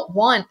 I don't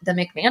want the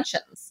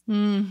McMansions.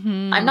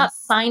 I'm not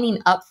signing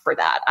up for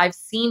that. I've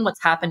seen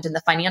what's happened in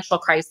the financial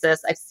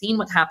crisis. I've seen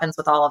what happens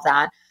with all of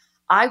that.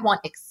 I want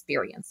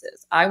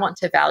experiences. I want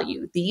to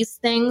value these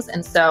things.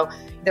 And so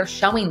they're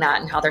showing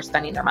that in how they're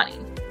spending their money.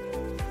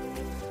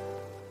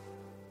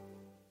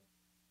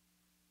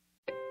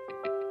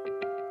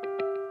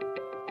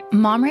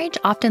 Mom rage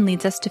often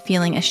leads us to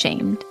feeling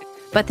ashamed,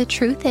 but the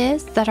truth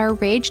is that our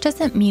rage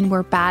doesn't mean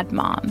we're bad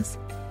moms.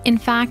 In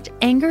fact,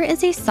 anger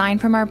is a sign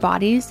from our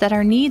bodies that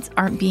our needs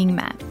aren't being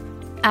met.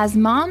 As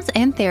moms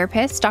and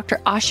therapists, Dr.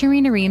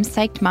 Ashari Nareem,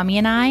 Psyched Mommy,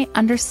 and I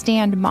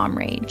understand mom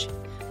rage.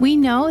 We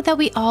know that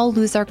we all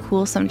lose our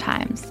cool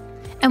sometimes.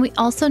 And we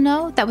also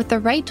know that with the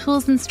right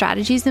tools and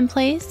strategies in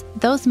place,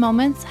 those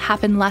moments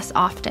happen less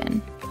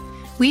often.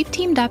 We've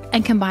teamed up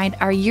and combined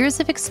our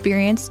years of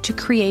experience to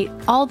create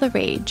All the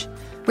Rage,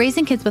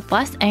 Raising Kids with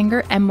Less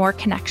Anger and More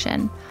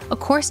Connection, a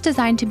course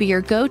designed to be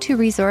your go-to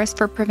resource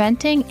for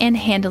preventing and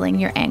handling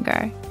your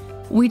anger.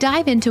 We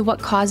dive into what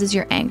causes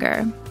your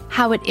anger,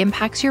 how it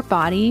impacts your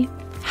body,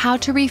 how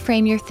to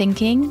reframe your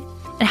thinking,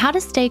 and how to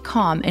stay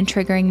calm in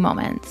triggering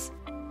moments.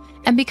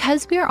 And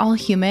because we are all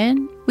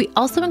human, we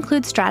also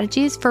include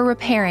strategies for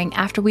repairing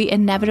after we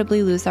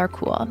inevitably lose our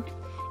cool.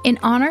 In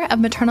honor of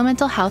Maternal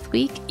Mental Health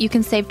Week, you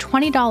can save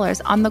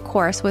 $20 on the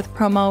course with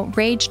promo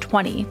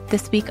RAGE20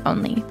 this week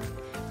only.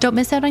 Don't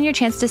miss out on your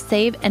chance to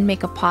save and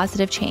make a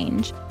positive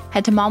change.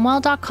 Head to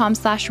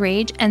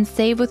momwell.com/rage and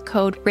save with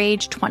code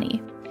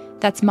RAGE20.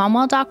 That's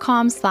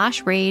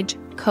momwell.com/rage,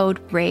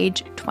 code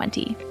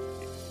RAGE20.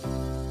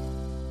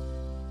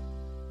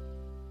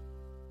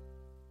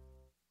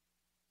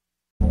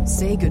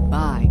 Say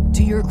goodbye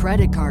to your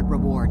credit card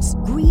rewards.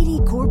 Greedy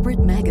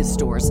corporate mega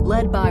stores,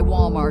 led by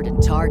Walmart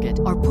and Target,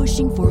 are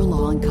pushing for a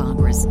law in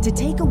Congress to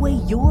take away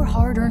your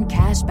hard-earned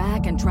cash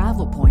back and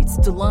travel points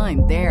to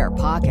line their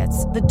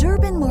pockets. The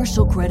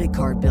Durbin-Marshall credit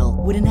card bill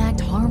would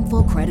enact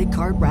harmful credit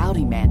card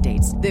routing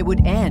mandates that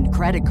would end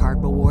credit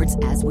card rewards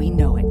as we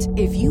know it.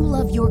 If you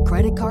love your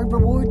credit card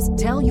rewards,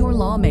 tell your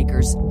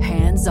lawmakers,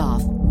 hands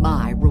off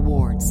my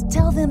rewards.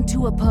 Tell them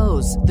to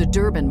oppose the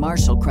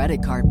Durbin-Marshall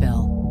credit card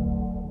bill.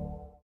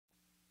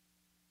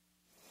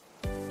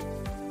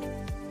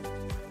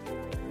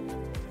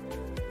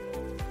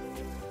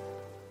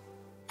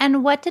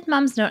 And what did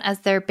moms note as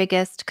their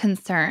biggest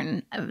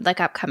concern, like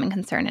upcoming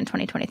concern in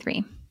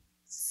 2023?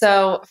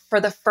 So for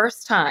the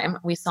first time,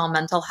 we saw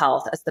mental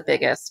health as the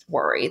biggest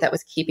worry that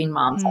was keeping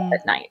moms up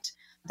at night.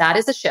 That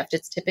is a shift.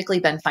 It's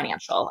typically been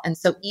financial. And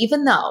so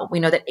even though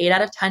we know that 8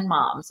 out of 10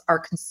 moms are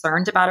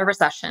concerned about a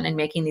recession and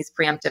making these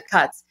preemptive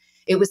cuts,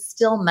 it was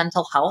still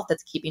mental health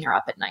that's keeping her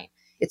up at night.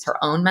 It's her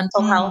own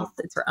mental health.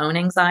 It's her own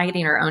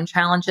anxiety and her own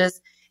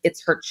challenges.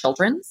 It's her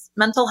children's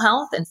mental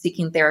health and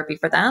seeking therapy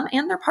for them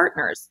and their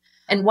partners.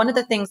 And one of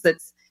the things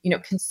that's,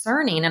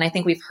 concerning, and I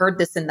think we've heard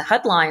this in the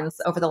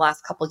headlines over the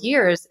last couple of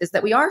years, is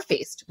that we are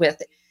faced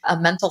with a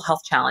mental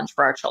health challenge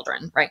for our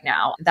children right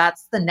now.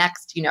 That's the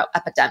next,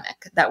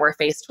 epidemic that we're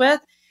faced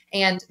with.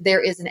 And there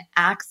is an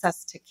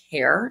access to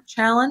care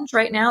challenge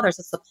right now. There's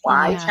a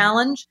supply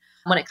challenge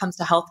when it comes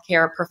to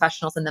healthcare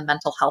professionals in the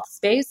mental health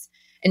space.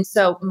 And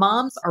so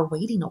moms are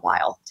waiting a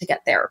while to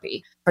get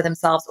therapy for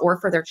themselves or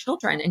for their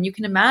children. And you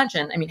can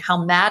imagine,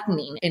 how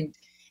maddening and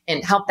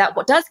how that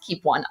what does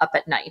keep one up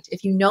at night.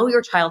 If you know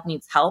your child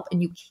needs help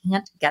and you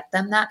can't get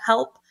them that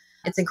help,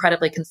 it's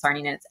incredibly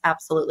concerning and it's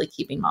absolutely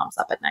keeping moms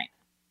up at night.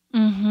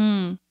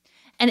 Mm-hmm.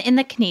 And in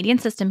the Canadian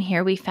system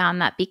here, we found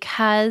that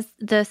because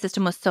the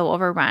system was so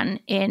overrun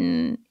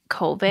in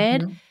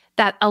COVID,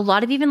 that a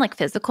lot of even like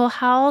physical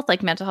health,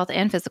 like mental health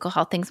and physical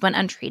health things went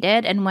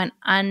untreated and went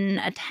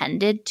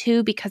unattended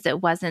to because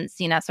it wasn't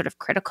seen as sort of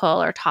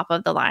critical or top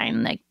of the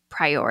line, like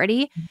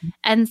priority.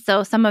 And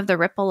so some of the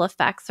ripple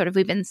effects sort of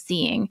we've been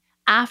seeing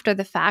after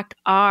the fact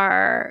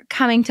are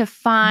coming to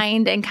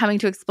find and coming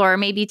to explore,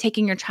 maybe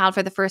taking your child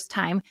for the first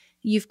time.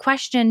 You've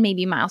questioned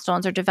maybe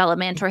milestones or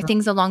development or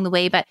things along the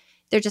way, but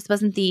there just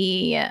wasn't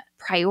the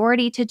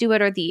priority to do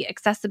it or the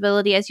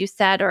accessibility, as you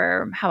said,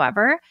 or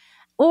however,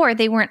 or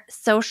they weren't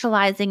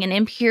socializing and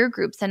in peer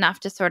groups enough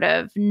to sort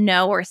of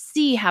know or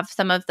have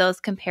some of those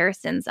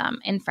comparisons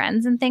in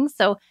friends and things.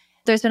 So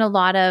there's been a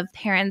lot of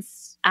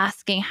parents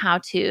asking how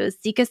to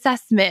seek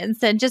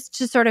assessments and just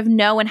to sort of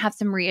know and have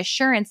some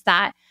reassurance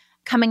that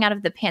coming out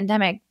of the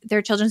pandemic,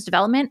 their children's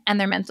development and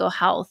their mental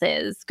health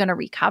is going to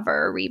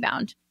recover or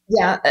rebound.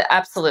 Yeah,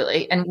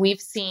 absolutely. And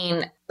we've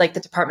seen like the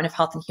Department of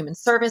Health and Human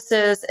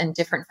Services and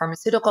different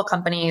pharmaceutical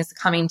companies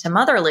coming to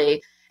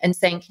Motherly and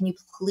saying, can you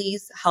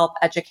please help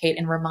educate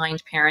and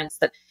remind parents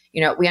that,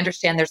 we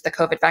understand there's the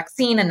COVID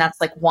vaccine and that's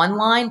like one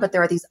line, but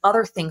there are these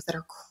other things that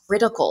are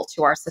critical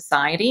to our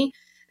society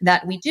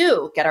that we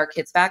do get our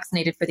kids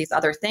vaccinated for these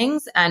other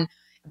things. And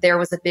there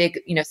was a big,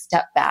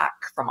 step back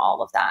from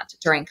all of that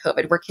during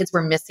COVID, where kids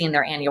were missing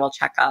their annual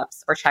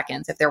checkups or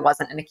check-ins if there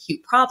wasn't an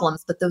acute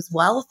problems. But those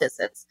well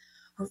visits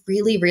are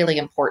really, really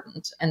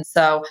important. And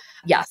so,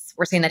 yes,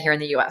 we're seeing that here in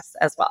the US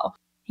as well.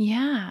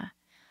 Yeah.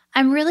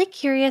 I'm really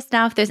curious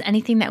now if there's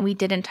anything that we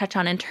didn't touch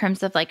on in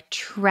terms of like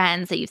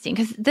trends that you've seen.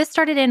 Because this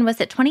started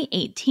was it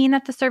 2018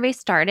 that the survey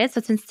started? So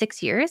it's been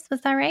 6 years.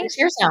 Was that right? 6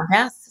 years now.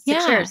 Yes,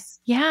 6 years.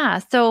 Yeah.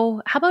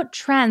 So how about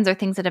trends or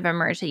things that have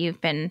emerged that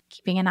you've been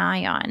keeping an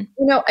eye on?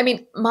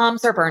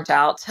 Moms are burnt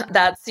out.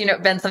 That's,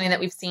 been something that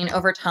we've seen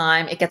over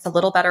time. It gets a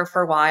little better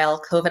for a while.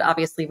 COVID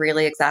obviously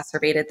really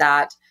exacerbated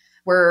that.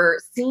 We're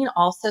seeing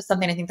also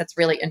something I think that's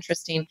really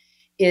interesting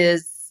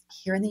is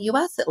here in the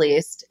US at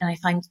least, and I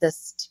find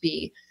this to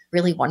be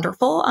really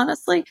wonderful,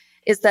 honestly,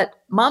 is that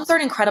moms are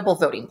an incredible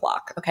voting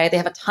bloc. Okay. They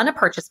have a ton of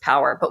purchase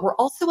power, but we're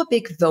also a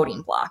big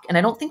voting bloc. And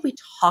I don't think we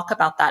talk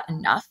about that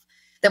enough,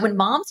 that when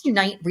moms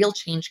unite, real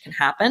change can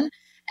happen.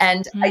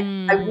 And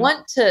I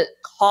want to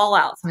call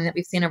out something that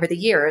we've seen over the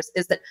years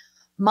is that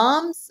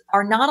moms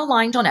are not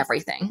aligned on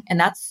everything. And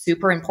that's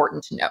super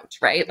important to note,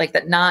 right? Like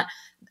that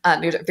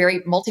there's very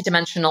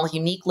multidimensional,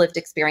 unique lived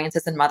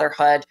experiences in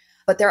motherhood.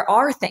 But there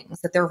are things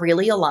that they're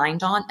really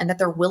aligned on and that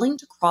they're willing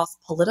to cross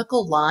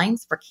political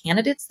lines for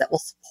candidates that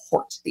will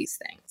support these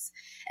things.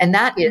 And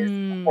that is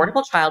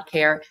affordable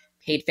childcare,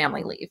 paid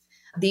family leave.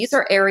 These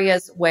are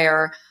areas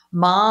where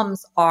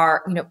moms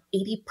are,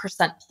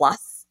 80%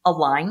 plus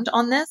aligned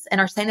on this and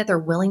are saying that they're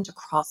willing to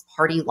cross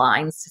party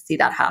lines to see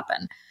that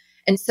happen.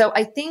 And so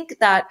I think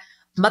that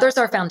mothers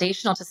are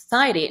foundational to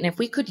society. And if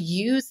we could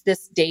use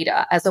this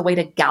data as a way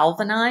to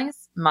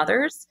galvanize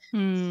mothers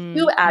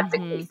to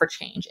advocate for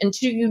change and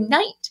to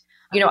unite.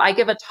 I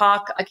give a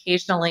talk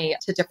occasionally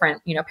to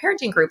different,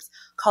 parenting groups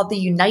called the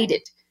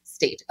United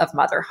State of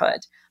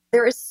Motherhood.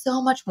 There is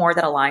so much more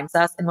that aligns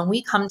us. And when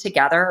we come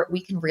together,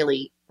 we can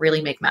really,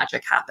 really make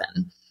magic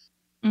happen.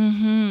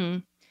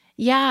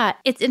 Yeah.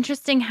 It's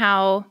interesting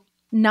how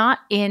not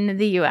in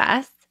the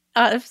US,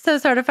 so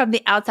sort of from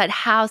the outside,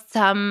 how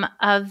some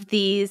of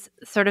these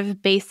sort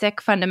of basic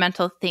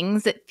fundamental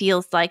things, it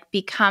feels like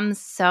become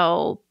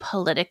so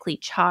politically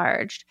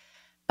charged.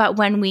 But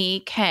when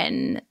we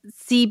can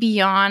see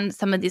beyond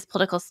some of these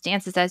political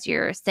stances, as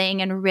you're saying,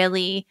 and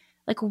really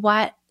like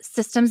what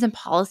systems and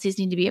policies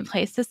need to be in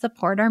place to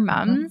support our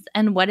moms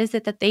and what is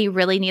it that they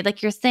really need?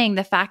 Like you're saying,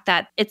 the fact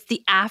that it's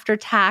the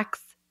after-tax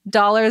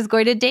dollars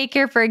going to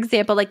daycare, for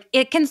example, like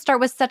it can start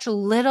with such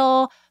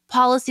little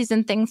policies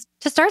and things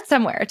to start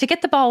somewhere, to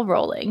get the ball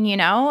rolling,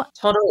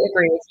 Totally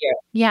agree with you.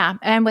 Yeah.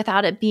 And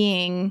without it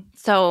being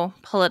so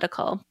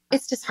political.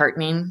 It's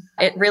disheartening.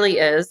 It really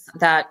is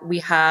that we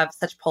have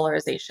such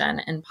polarization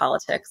in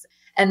politics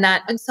and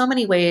that in so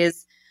many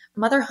ways,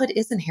 motherhood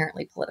is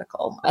inherently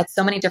political at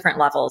so many different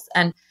levels.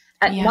 And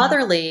at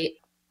Motherly,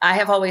 I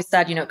have always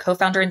said,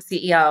 co-founder and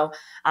CEO,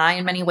 I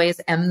in many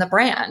ways am the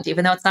brand,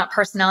 even though it's not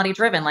personality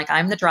driven. Like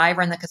I'm the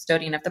driver and the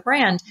custodian of the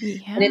brand.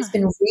 Yeah. And it's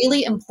been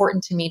really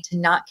important to me to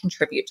not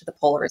contribute to the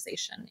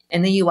polarization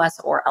in the US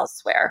or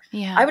elsewhere.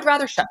 Yeah. I would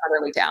rather shut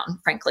Motherly down,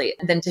 frankly,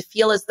 than to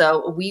feel as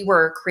though we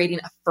were creating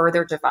a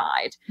further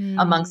divide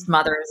amongst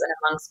mothers and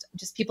amongst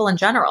just people in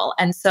general.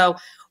 And so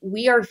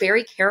we are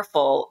very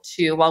careful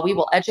while we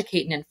will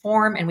educate and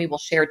inform and we will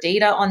share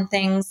data on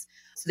things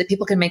so that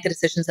people can make the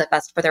decisions that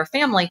best for their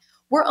family,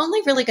 we're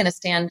only really going to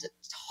stand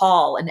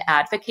tall and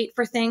advocate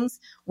for things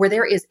where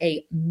there is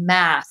a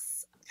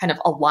mass kind of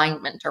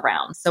alignment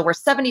around. So where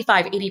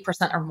 75,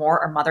 80% or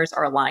more of mothers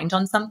are aligned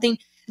on something,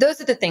 those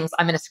are the things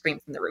I'm going to scream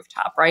from the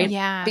rooftop, right?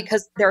 Yeah.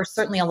 Because there are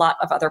certainly a lot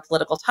of other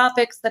political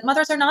topics that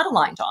mothers are not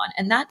aligned on,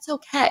 and that's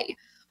okay.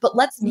 But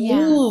let's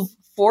move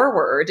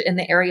forward in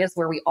the areas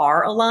where we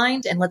are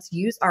aligned, and let's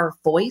use our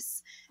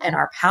voice and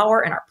our power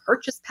and our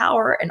purchase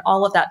power and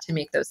all of that to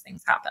make those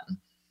things happen.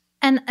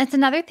 And it's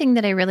another thing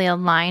that I really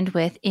aligned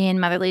with in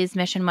Motherly's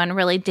mission when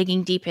really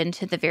digging deep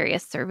into the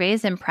various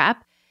surveys and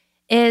prep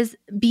is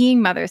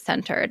being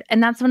mother-centered.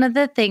 And that's one of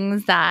the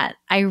things that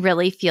I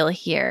really feel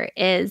here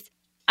is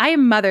I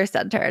am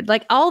mother-centered.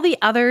 Like all the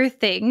other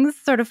things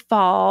sort of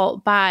fall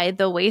by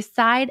the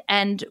wayside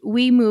and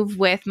we move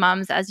with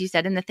moms, as you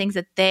said, in the things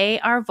that they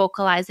are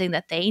vocalizing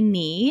that they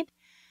need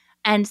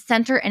and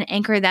center and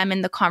anchor them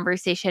in the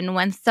conversation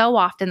when so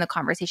often the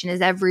conversation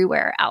is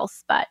everywhere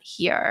else but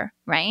here,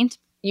 right?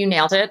 You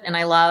nailed it. And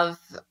I love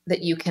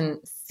that you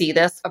can see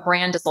this. A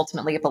brand is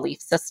ultimately a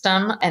belief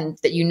system and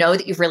that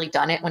that you've really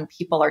done it when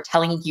people are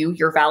telling you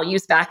your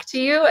values back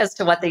to you as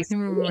to what they see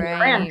in your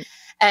brand.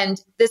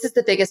 And this is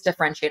the biggest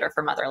differentiator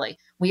for Motherly.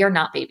 We are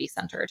not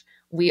baby-centered.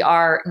 We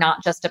are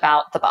not just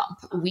about the bump.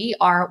 We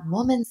are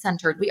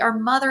woman-centered. We are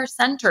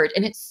mother-centered.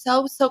 And it's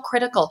so, so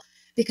critical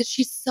because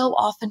she's so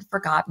often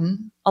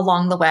forgotten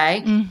along the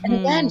way. And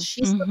again,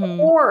 she's the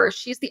core.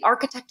 She's the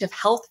architect of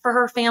health for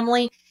her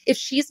family. If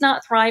she's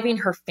not thriving,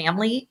 her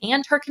family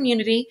and her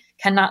community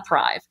cannot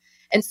thrive.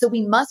 And so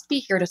we must be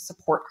here to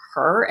support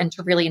her and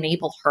to really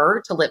enable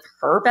her to live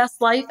her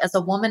best life as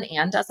a woman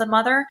and as a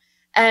mother.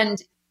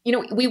 And,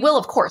 we will,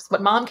 of course,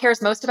 what mom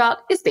cares most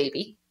about is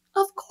baby,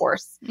 of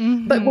course.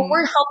 But when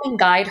we're helping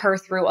guide her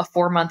through a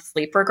 4-month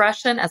sleep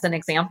regression, as an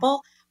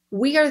example,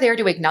 we are there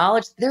to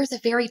acknowledge there's a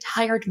very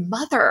tired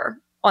mother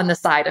on the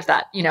side of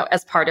that,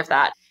 as part of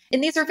that.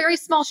 And these are very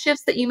small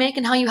shifts that you make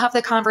in how you have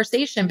the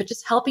conversation, but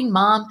just helping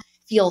mom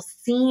feel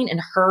seen and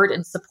heard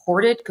and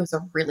supported goes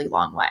a really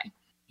long way.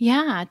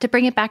 Yeah, to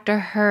bring it back to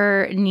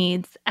her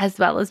needs as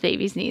well as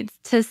baby's needs,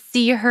 to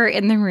see her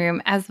in the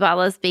room as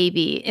well as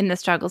baby in the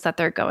struggles that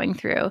they're going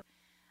through.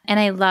 And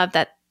I love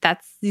that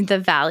that's the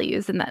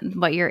values and that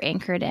what you're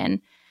anchored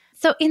in.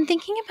 So in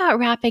thinking about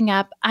wrapping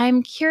up,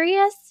 I'm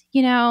curious,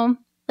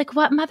 like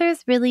what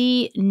mothers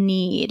really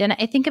need. And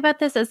I think about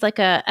this as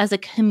as a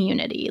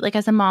community, like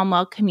as a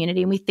MomWell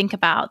community. And we think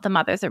about the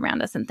mothers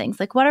around us and things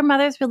like, what are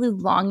mothers really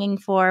longing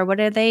for? What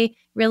are they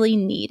really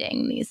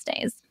needing these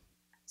days?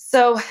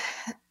 So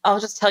I'll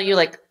just tell you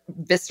like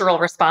visceral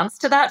response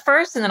to that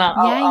first, and then I'll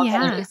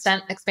kind of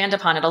expand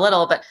upon it a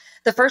little. But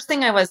the first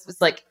thing I was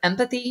like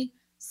empathy,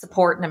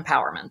 support, and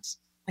empowerment.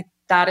 Like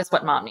that is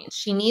what mom needs.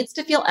 She needs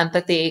to feel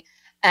empathy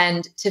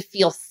and to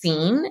feel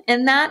seen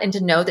in that and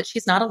to know that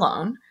she's not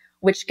alone,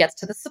 which gets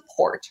to the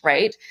support,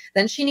 right?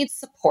 Then she needs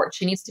support.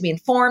 She needs to be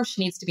informed.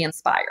 She needs to be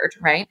inspired,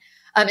 right?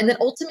 And then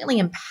ultimately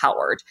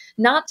empowered,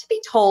 not to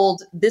be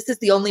told this is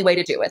the only way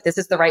to do it. This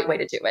is the right way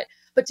to do it,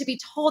 but to be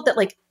told that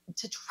like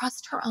to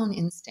trust her own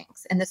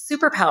instincts and the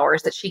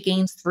superpowers that she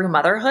gains through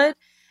motherhood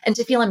and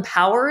to feel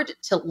empowered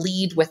to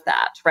lead with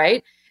that,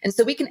 right? And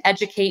so we can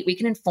educate, we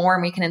can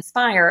inform, we can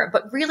inspire,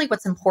 but really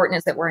what's important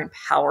is that we're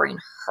empowering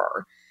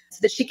her so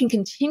that she can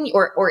continue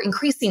or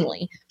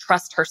increasingly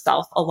trust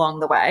herself along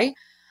the way.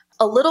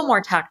 A little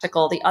more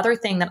tactical, the other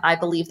thing that I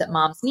believe that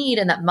moms need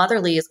and that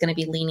Motherly is going to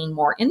be leaning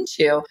more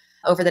into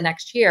over the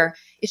next year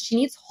is she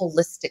needs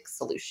holistic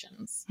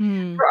solutions.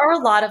 There are a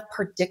lot of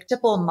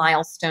predictable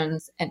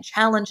milestones and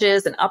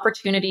challenges and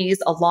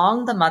opportunities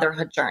along the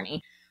motherhood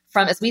journey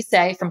from, as we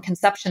say, from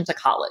conception to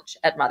college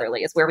at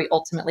Motherly is where we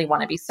ultimately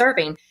want to be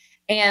serving.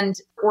 And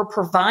we're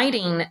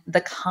providing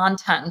the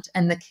content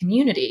and the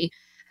community.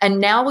 And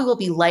now we will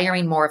be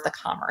layering more of the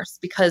commerce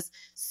because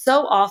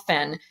so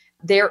often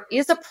there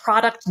is a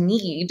product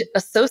need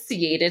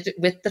associated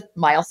with the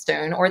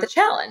milestone or the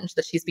challenge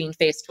that she's being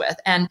faced with.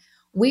 And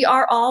we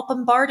are all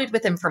bombarded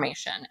with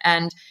information.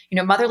 And,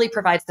 Motherly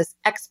provides this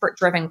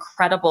expert-driven,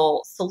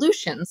 credible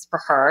solutions for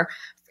her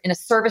in a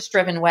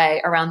service-driven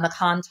way around the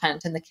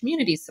content and the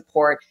community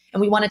support. And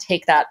we want to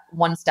take that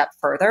one step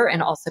further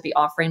and also be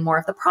offering more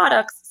of the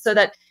products so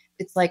that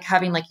it's like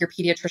having like your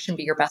pediatrician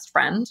be your best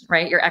friend,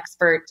 right? Your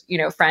expert,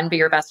 friend be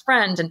your best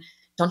friend. And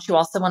don't you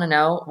also want to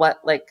know what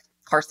like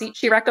car seat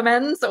she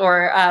recommends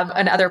or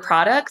and other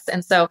products?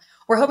 And so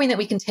we're hoping that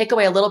we can take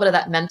away a little bit of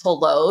that mental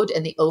load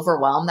and the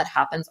overwhelm that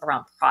happens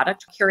around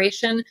product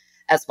curation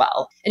as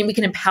well. And we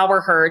can empower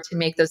her to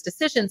make those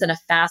decisions in a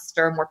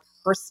faster, more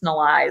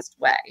personalized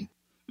way.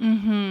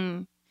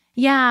 Mm-hmm.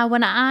 Yeah.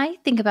 When I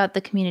think about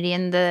the community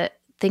and the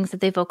things that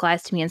they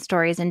vocalize to me in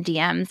stories and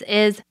DMs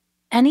is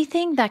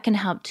anything that can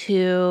help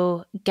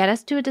to get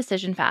us to a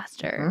decision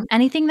faster,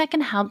 anything that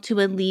can help to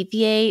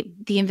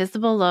alleviate the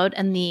invisible load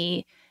and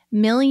the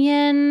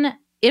million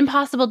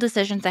impossible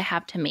decisions I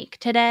have to make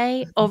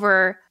today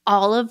over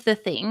all of the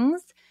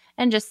things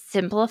and just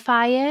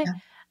simplify it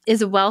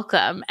is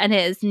welcome and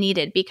is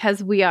needed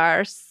because we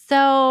are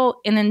so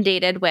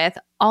inundated with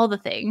all the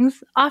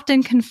things,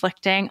 often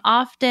conflicting,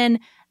 often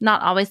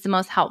not always the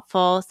most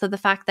helpful. So the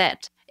fact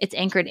that it's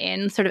anchored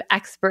in sort of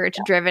expert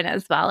driven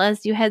as well,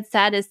 as you had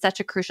said, is such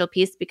a crucial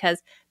piece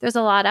because there's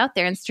a lot out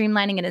there and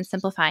streamlining it and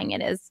simplifying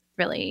it is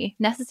really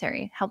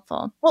necessary,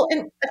 helpful. Well,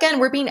 and again,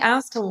 we're being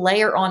asked to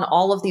layer on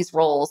all of these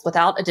roles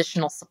without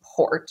additional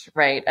support,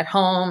 right? At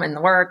home, in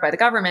the work, by the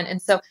government.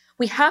 And so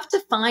we have to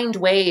find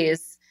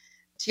ways,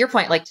 to your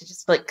point, like to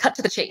just like cut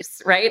to the chase,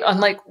 right?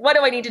 On like, what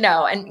do I need to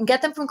know? And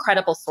get them from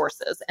credible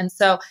sources. And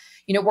so,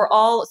 we're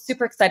all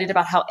super excited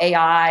about how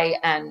AI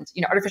and,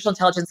 artificial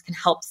intelligence can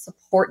help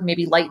support and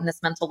maybe lighten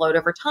this mental load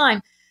over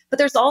time. But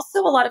there's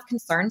also a lot of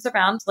concerns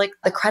around like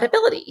the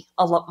credibility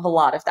of a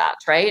lot of that,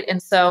 right?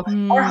 And so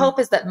our hope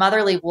is that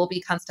Motherly will be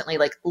constantly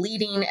like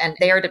leading and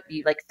there to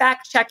be like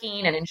fact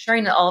checking and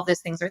ensuring that all of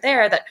those things are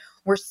there, that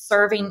we're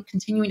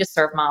continuing to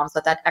serve moms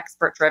with that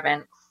expert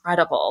driven,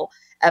 credible,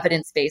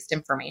 evidence-based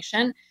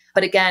information.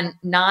 But again,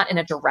 not in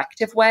a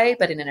directive way,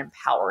 but in an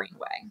empowering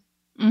way.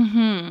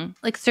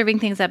 Like serving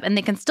things up and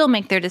they can still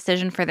make their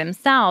decision for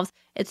themselves.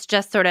 It's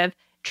just sort of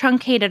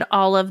truncated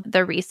all of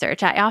the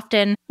research. I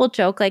often will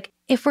joke, like,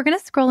 if we're going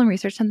to scroll and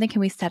research something, can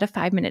we set a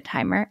 5-minute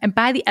timer? And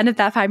by the end of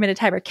that 5-minute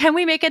timer, can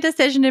we make a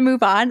decision to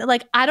move on?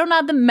 Like, I don't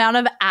know the amount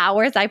of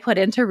hours I put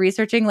into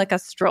researching like a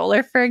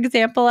stroller, for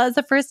example, as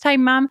a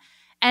first-time mom.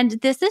 And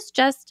this is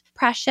just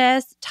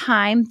precious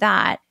time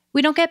that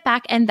we don't get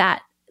back and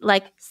that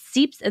like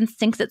seeps and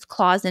sinks its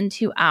claws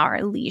into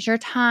our leisure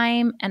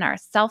time and our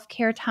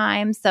self-care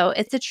time. So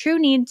it's a true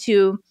need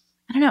to,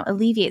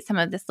 alleviate some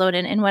of this load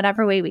in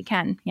whatever way we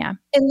can. Yeah.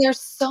 And there's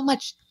so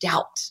much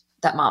doubt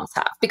that moms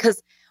have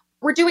because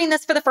we're doing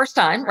this for the first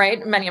time,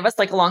 right? Many of us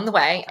like along the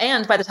way.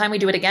 And by the time we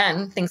do it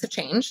again, things have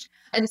changed.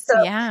 And so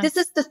this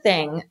is the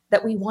thing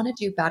that we want to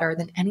do better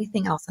than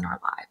anything else in our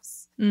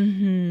lives.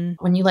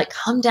 When you like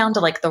come down to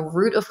like the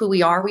root of who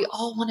we are, we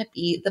all want to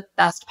be the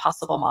best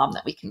possible mom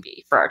that we can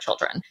be for our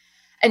children.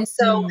 And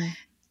so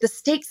the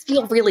stakes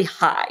feel really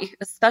high,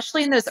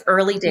 especially in those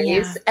early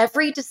days. Yeah.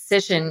 Every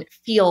decision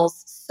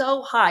feels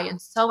so high and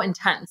so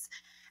intense.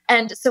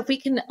 And so if we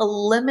can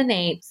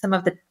eliminate some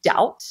of the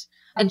doubt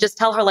and just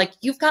tell her, like,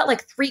 you've got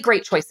like 3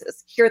 great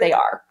choices. Here they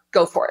are.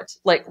 Go for it.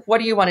 Like, what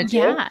do you want to do?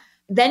 Yeah.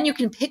 Then you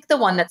can pick the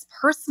one that's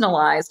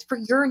personalized for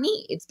your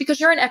needs because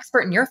you're an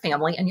expert in your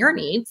family and your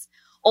needs.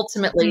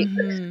 Ultimately,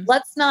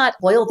 let's not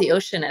boil the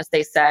ocean, as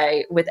they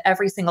say, with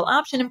every single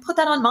option and put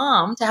that on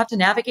mom to have to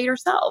navigate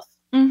herself.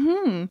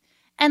 Mm-hmm.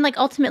 And like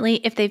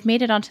ultimately, if they've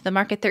made it onto the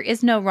market, there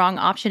is no wrong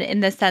option in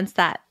the sense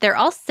that they're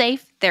all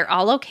safe. They're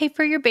all okay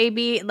for your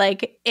baby.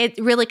 Like it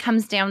really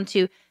comes down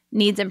to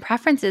needs and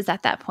preferences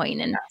at that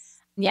point. And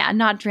yeah,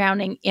 not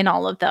drowning in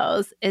all of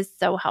those is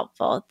so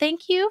helpful.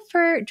 Thank you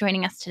for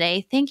joining us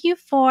today. Thank you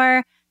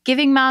for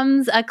giving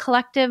moms a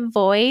collective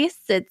voice.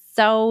 It's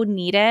so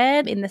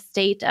needed in the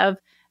state of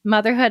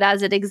motherhood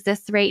as it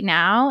exists right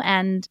now.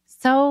 And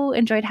so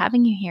enjoyed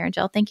having you here,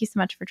 Jill. Thank you so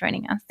much for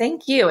joining us.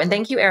 Thank you. And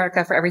thank you,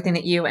 Erica, for everything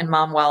that you and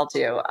MomWell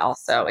do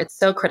also. It's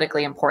so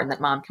critically important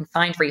that mom can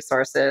find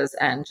resources,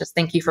 and just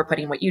thank you for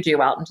putting what you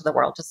do out into the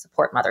world to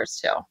support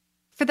mothers too.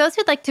 For those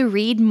who'd like to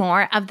read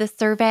more of the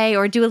survey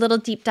or do a little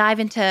deep dive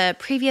into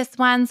previous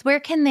ones,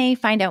 where can they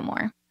find out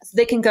more? So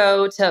they can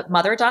go to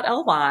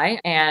mother.ly,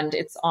 and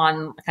it's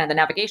on kind of the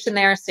navigation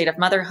there, State of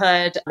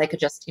Motherhood. They could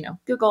just,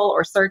 Google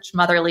or search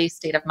Motherly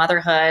State of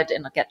Motherhood,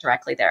 and they'll get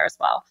directly there as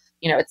well.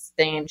 It's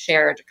being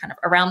shared kind of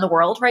around the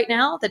world right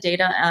now, the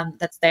data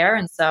that's there.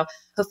 And so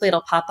hopefully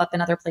it'll pop up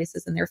in other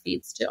places in their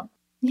feeds too.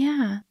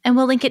 Yeah. And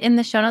we'll link it in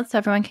the show notes so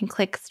everyone can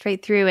click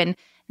straight through and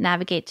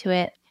navigate to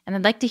it. And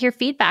I'd like to hear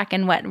feedback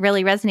and what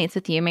really resonates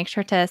with you. Make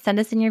sure to send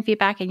us in your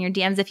feedback and your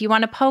DMs. If you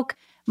want to poke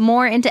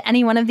more into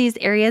any one of these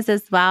areas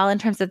as well, in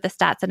terms of the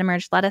stats that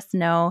emerged, let us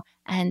know.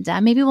 And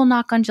maybe we'll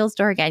knock on Jill's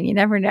door again. You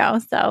never know.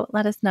 So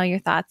let us know your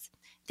thoughts.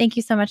 Thank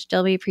you so much,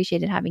 Jill. We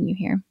appreciated having you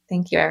here.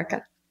 Thank you,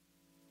 Erica.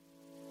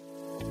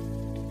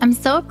 I'm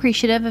so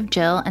appreciative of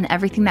Jill and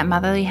everything that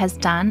Motherly has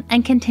done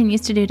and continues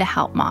to do to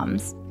help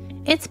moms.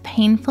 It's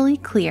painfully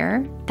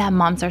clear that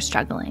moms are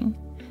struggling.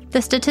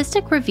 The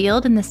statistic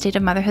revealed in the State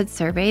of Motherhood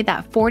survey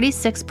that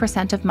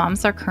 46% of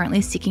moms are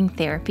currently seeking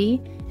therapy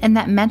and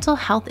that mental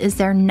health is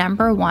their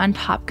number one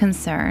top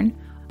concern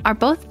are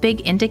both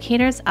big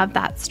indicators of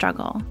that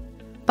struggle.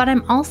 But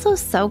I'm also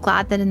so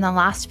glad that in the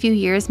last few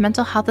years,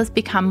 mental health has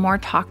become more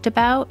talked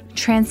about,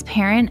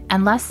 transparent,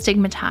 and less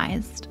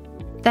stigmatized.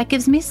 That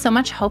gives me so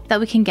much hope that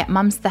we can get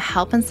moms the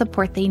help and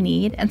support they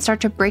need and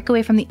start to break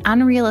away from the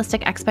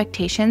unrealistic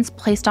expectations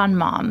placed on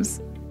moms.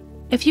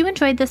 If you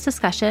enjoyed this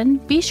discussion,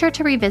 be sure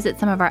to revisit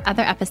some of our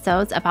other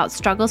episodes about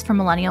struggles for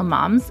millennial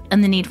moms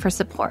and the need for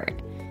support,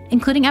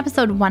 including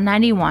episode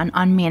 191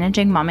 on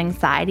managing mom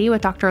anxiety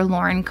with Dr.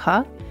 Lauren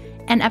Cook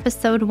and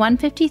episode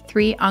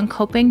 153 on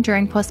coping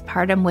during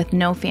postpartum with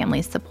no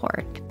family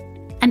support.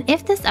 And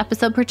if this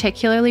episode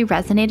particularly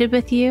resonated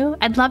with you,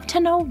 I'd love to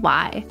know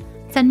why.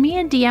 Send me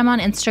a DM on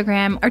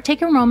Instagram or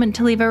take a moment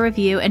to leave a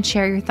review and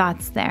share your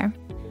thoughts there.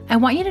 I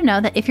want you to know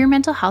that if your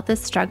mental health is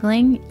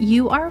struggling,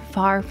 you are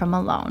far from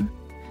alone.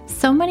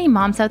 So many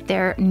moms out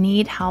there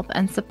need help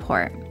and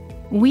support.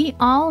 We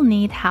all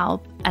need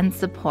help and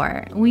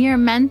support. We are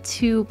meant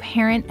to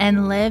parent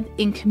and live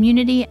in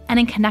community and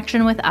in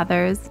connection with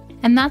others.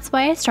 And that's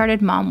why I started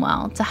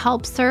MomWell, to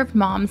help serve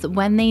moms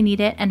when they need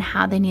it and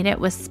how they need it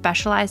with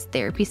specialized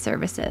therapy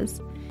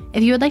services.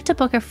 If you would like to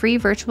book a free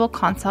virtual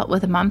consult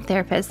with a mom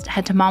therapist,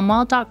 head to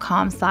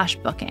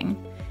momwell.com/booking.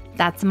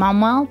 That's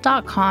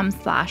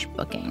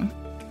momwell.com/booking.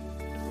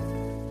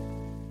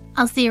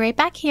 I'll see you right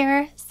back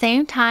here,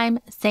 same time,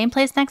 same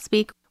place next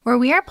week, where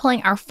we are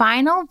pulling our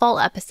final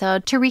Vault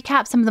episode to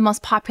recap some of the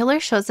most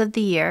popular shows of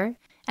the year.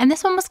 And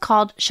this one was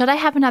called Should I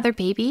Have Another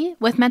Baby?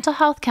 With mental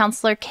health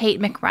counselor Kate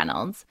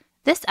McReynolds.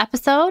 This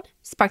episode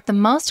sparked the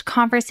most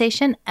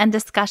conversation and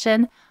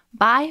discussion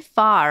by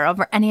far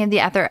over any of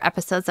the other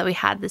episodes that we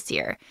had this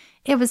year.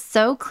 It was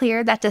so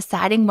clear that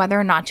deciding whether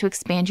or not to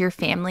expand your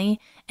family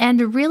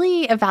and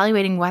really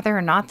evaluating whether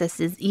or not this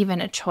is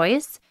even a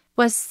choice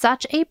was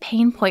such a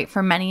pain point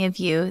for many of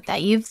you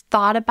that you've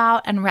thought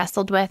about and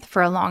wrestled with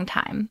for a long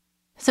time.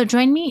 So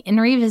join me in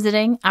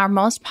revisiting our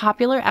most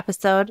popular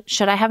episode,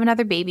 Should I Have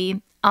Another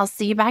Baby? I'll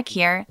see you back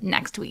here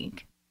next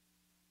week.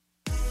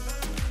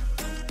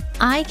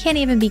 I can't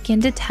even begin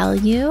to tell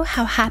you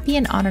how happy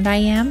and honored I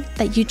am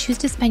that you choose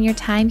to spend your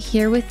time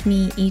here with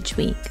me each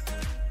week.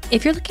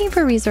 If you're looking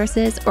for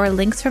resources or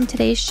links from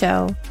today's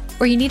show,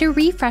 or you need a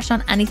refresh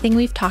on anything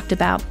we've talked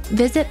about,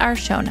 visit our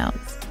show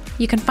notes.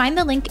 You can find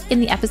the link in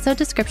the episode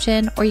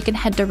description, or you can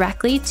head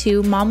directly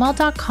to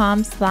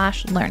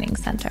momwell.com/learning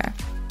center.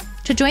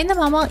 To join the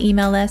MomWell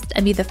email list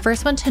and be the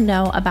first one to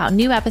know about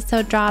new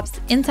episode drops,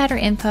 insider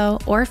info,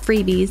 or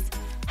freebies,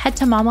 head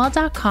to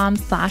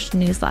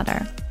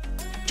momwell.com/newsletter.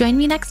 Join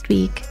me next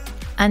week.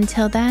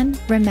 Until then,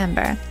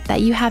 remember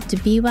that you have to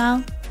be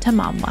well to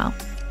mom well.